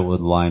sure it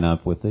would line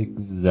up with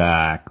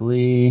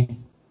exactly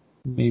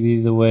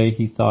maybe the way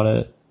he thought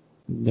it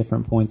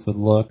different points would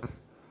look.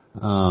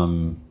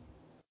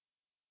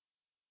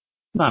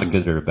 Not a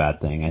good or a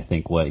bad thing. I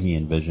think what he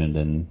envisioned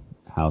and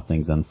how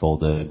things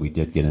unfolded, we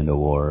did get into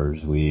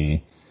wars.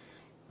 A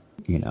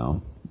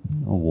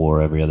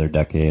war every other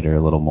decade or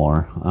a little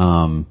more.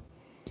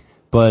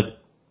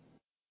 But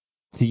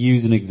to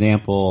use an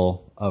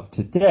example of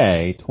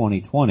today,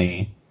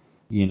 2020,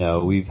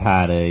 we've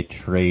had a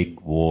trade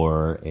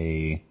war,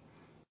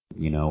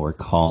 we're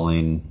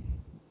calling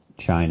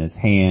China's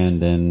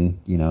hand and,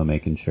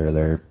 making sure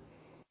they're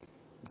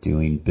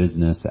doing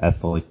business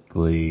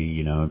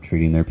ethically,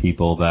 treating their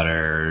people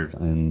better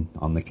and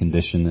on the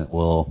condition that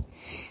we'll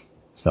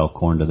sell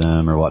corn to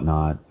them or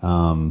whatnot.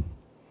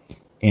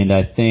 And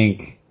I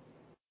think,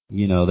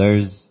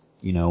 there's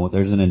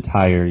an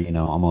entire,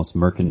 almost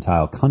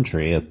mercantile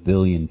country, 1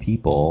 billion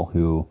people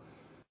who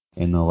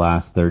in the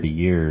last 30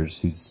 years,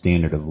 whose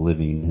standard of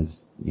living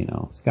has,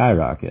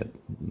 skyrocketed.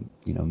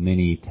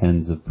 Many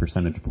tens of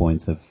percentage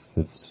points have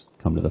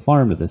come to the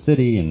farm, to the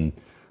city, and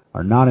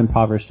are not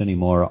impoverished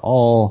anymore,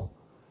 all,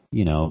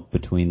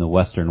 between the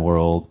Western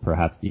world,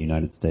 perhaps the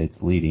United States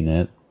leading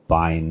it,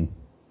 buying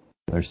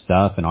their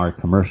stuff, and our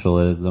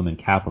commercialism and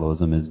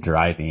capitalism is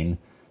driving,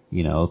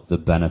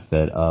 the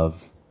benefit of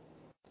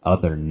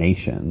other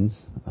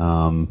nations.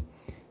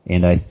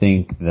 And I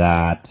think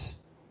that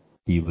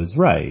he was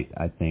right.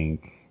 I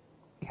think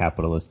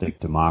capitalistic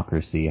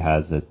democracy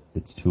has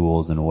its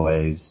tools and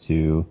ways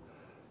to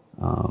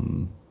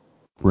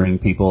bring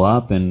people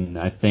up, and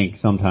I think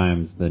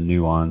sometimes the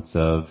nuance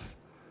of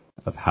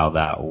how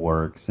that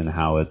works and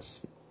how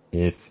it's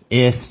if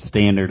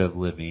standard of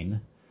living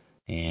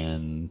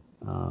and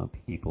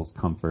people's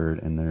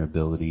comfort and their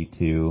ability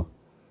to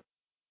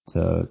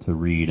to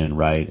read and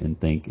write and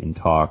think and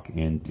talk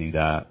and do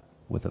that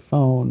with a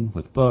phone,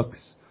 with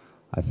books.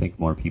 I think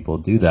more people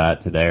do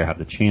that today or have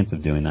the chance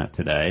of doing that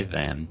today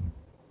than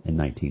in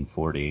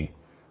 1940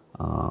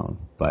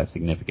 by a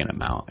significant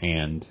amount.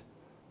 And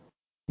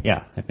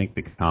yeah, I think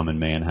the common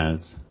man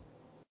has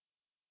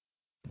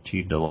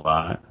achieved a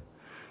lot.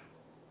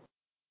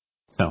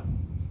 So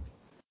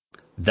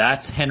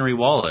that's Henry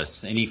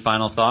Wallace. Any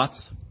final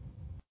thoughts?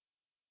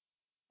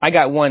 I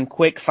got one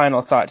quick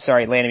final thought.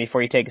 Sorry, Landon,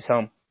 before you take us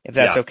home, if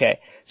that's okay.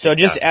 So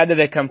just add to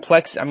the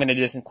I'm going to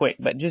do this in quick,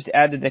 but just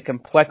add to the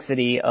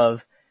complexity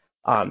of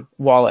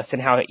Wallace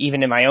and how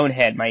even in my own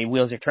head, my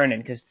wheels are turning,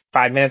 because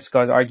 5 minutes ago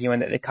I was arguing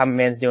that the common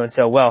man's doing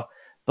so well.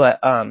 But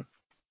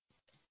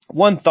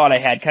one thought I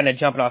had, kind of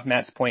jumping off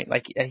Matt's point,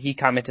 like he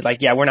commented,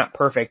 like, yeah, we're not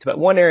perfect, but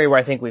one area where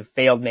I think we've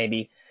failed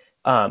maybe,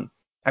 I'm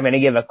going to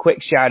give a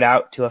quick shout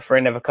out to a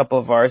friend of a couple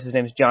of ours. His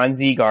name is John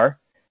Zegar.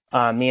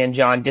 Me and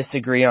John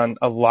disagree on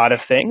a lot of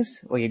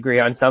things. We agree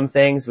on some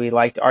things. We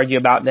like to argue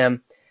about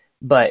them.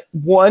 But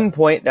one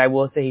point that I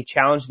will say he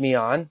challenged me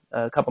on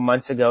a couple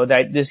months ago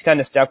that just kind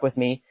of stuck with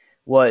me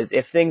was,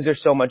 if things are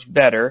so much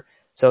better,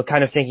 so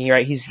kind of thinking,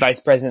 right, he's vice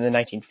president in the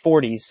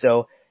 1940s,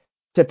 so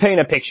to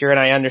paint a picture, and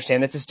I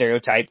understand that's a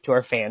stereotype to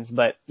our fans,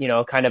 but, you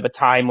know, kind of a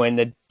time when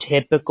the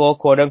typical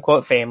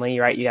quote-unquote family,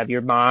 right, you have your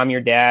mom, your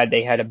dad,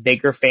 they had a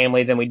bigger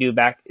family than we do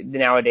back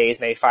nowadays,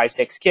 maybe 5,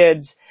 6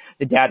 kids,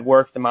 the dad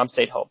worked, the mom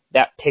stayed home.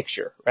 That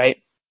picture,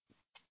 right?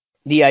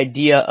 The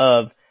idea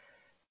of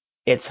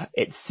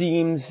it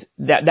seems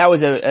that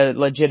was a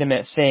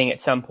legitimate thing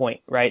at some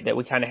point, right, that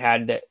we kind of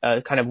had,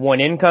 that kind of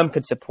one income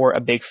could support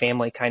a big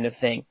family kind of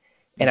thing.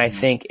 And I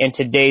think in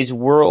today's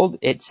world,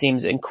 it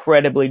seems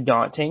incredibly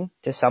daunting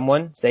to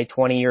someone, say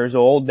 20 years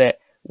old, that,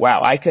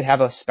 wow, I could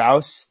have a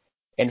spouse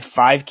and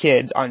 5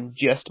 kids on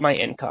just my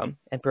income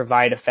and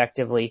provide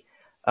effectively.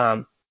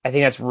 I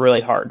think that's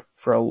really hard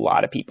for a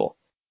lot of people.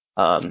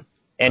 And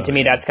to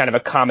me, that's kind of a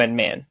common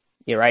man,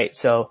 you're right?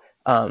 So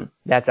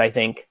that's, I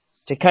think,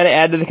 to kind of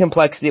add to the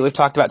complexity we've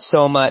talked about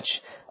so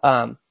much.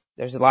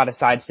 There's a lot of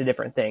sides to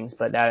different things,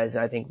 but that is,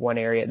 I think, one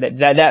area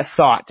that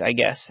thought, I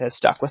guess, has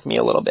stuck with me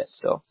a little bit.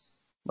 So,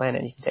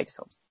 Landon, you can take us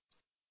home.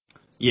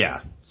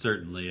 Yeah,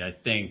 certainly. I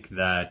think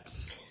that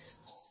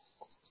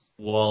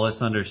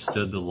Wallace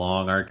understood the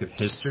long arc of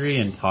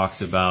history and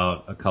talked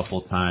about a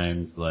couple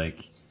times, like,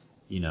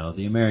 you know,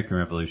 the American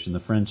Revolution, the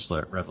French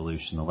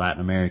Revolution, the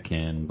Latin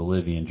American,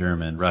 Bolivian,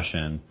 German,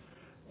 Russian.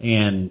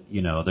 And,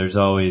 you know, there's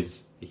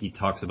always, he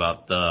talks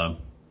about the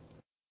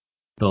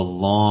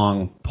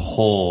long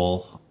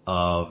pull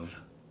of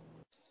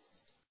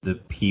the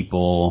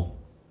people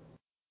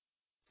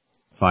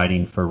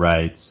fighting for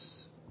rights,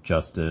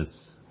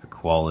 justice,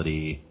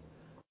 equality,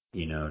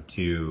 you know,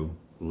 to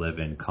live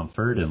in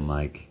comfort, and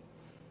like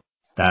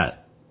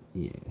that,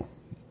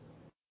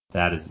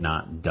 that is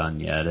not done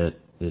yet. It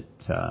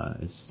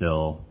is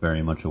still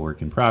very much a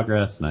work in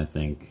progress, and I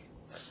think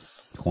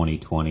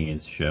 2020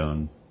 has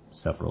shown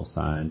several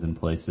signs in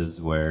places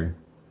where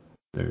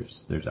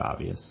there's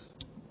obvious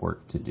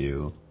work to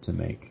do to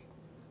make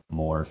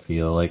more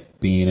feel like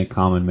being a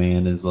common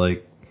man is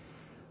like,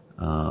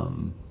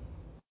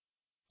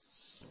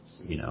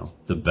 you know,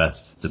 the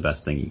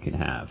best thing you can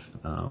have,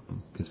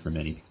 because for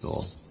many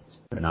people,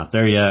 they're not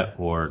there yet,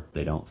 or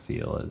they don't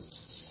feel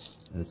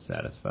as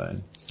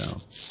satisfied. So,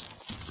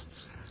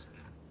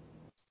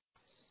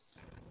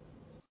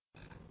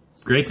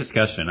 great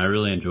discussion. I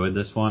really enjoyed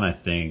this one. I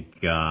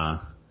think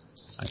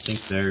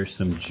there's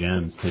some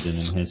gems hidden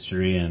in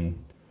history, and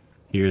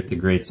here at the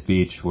Great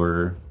Speech,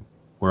 we're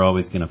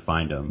always going to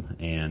find them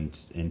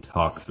and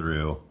talk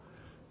through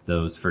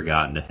those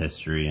forgotten to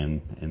history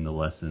and the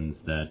lessons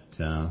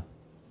that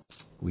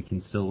we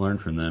can still learn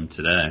from them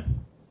today.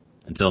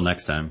 Until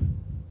next time.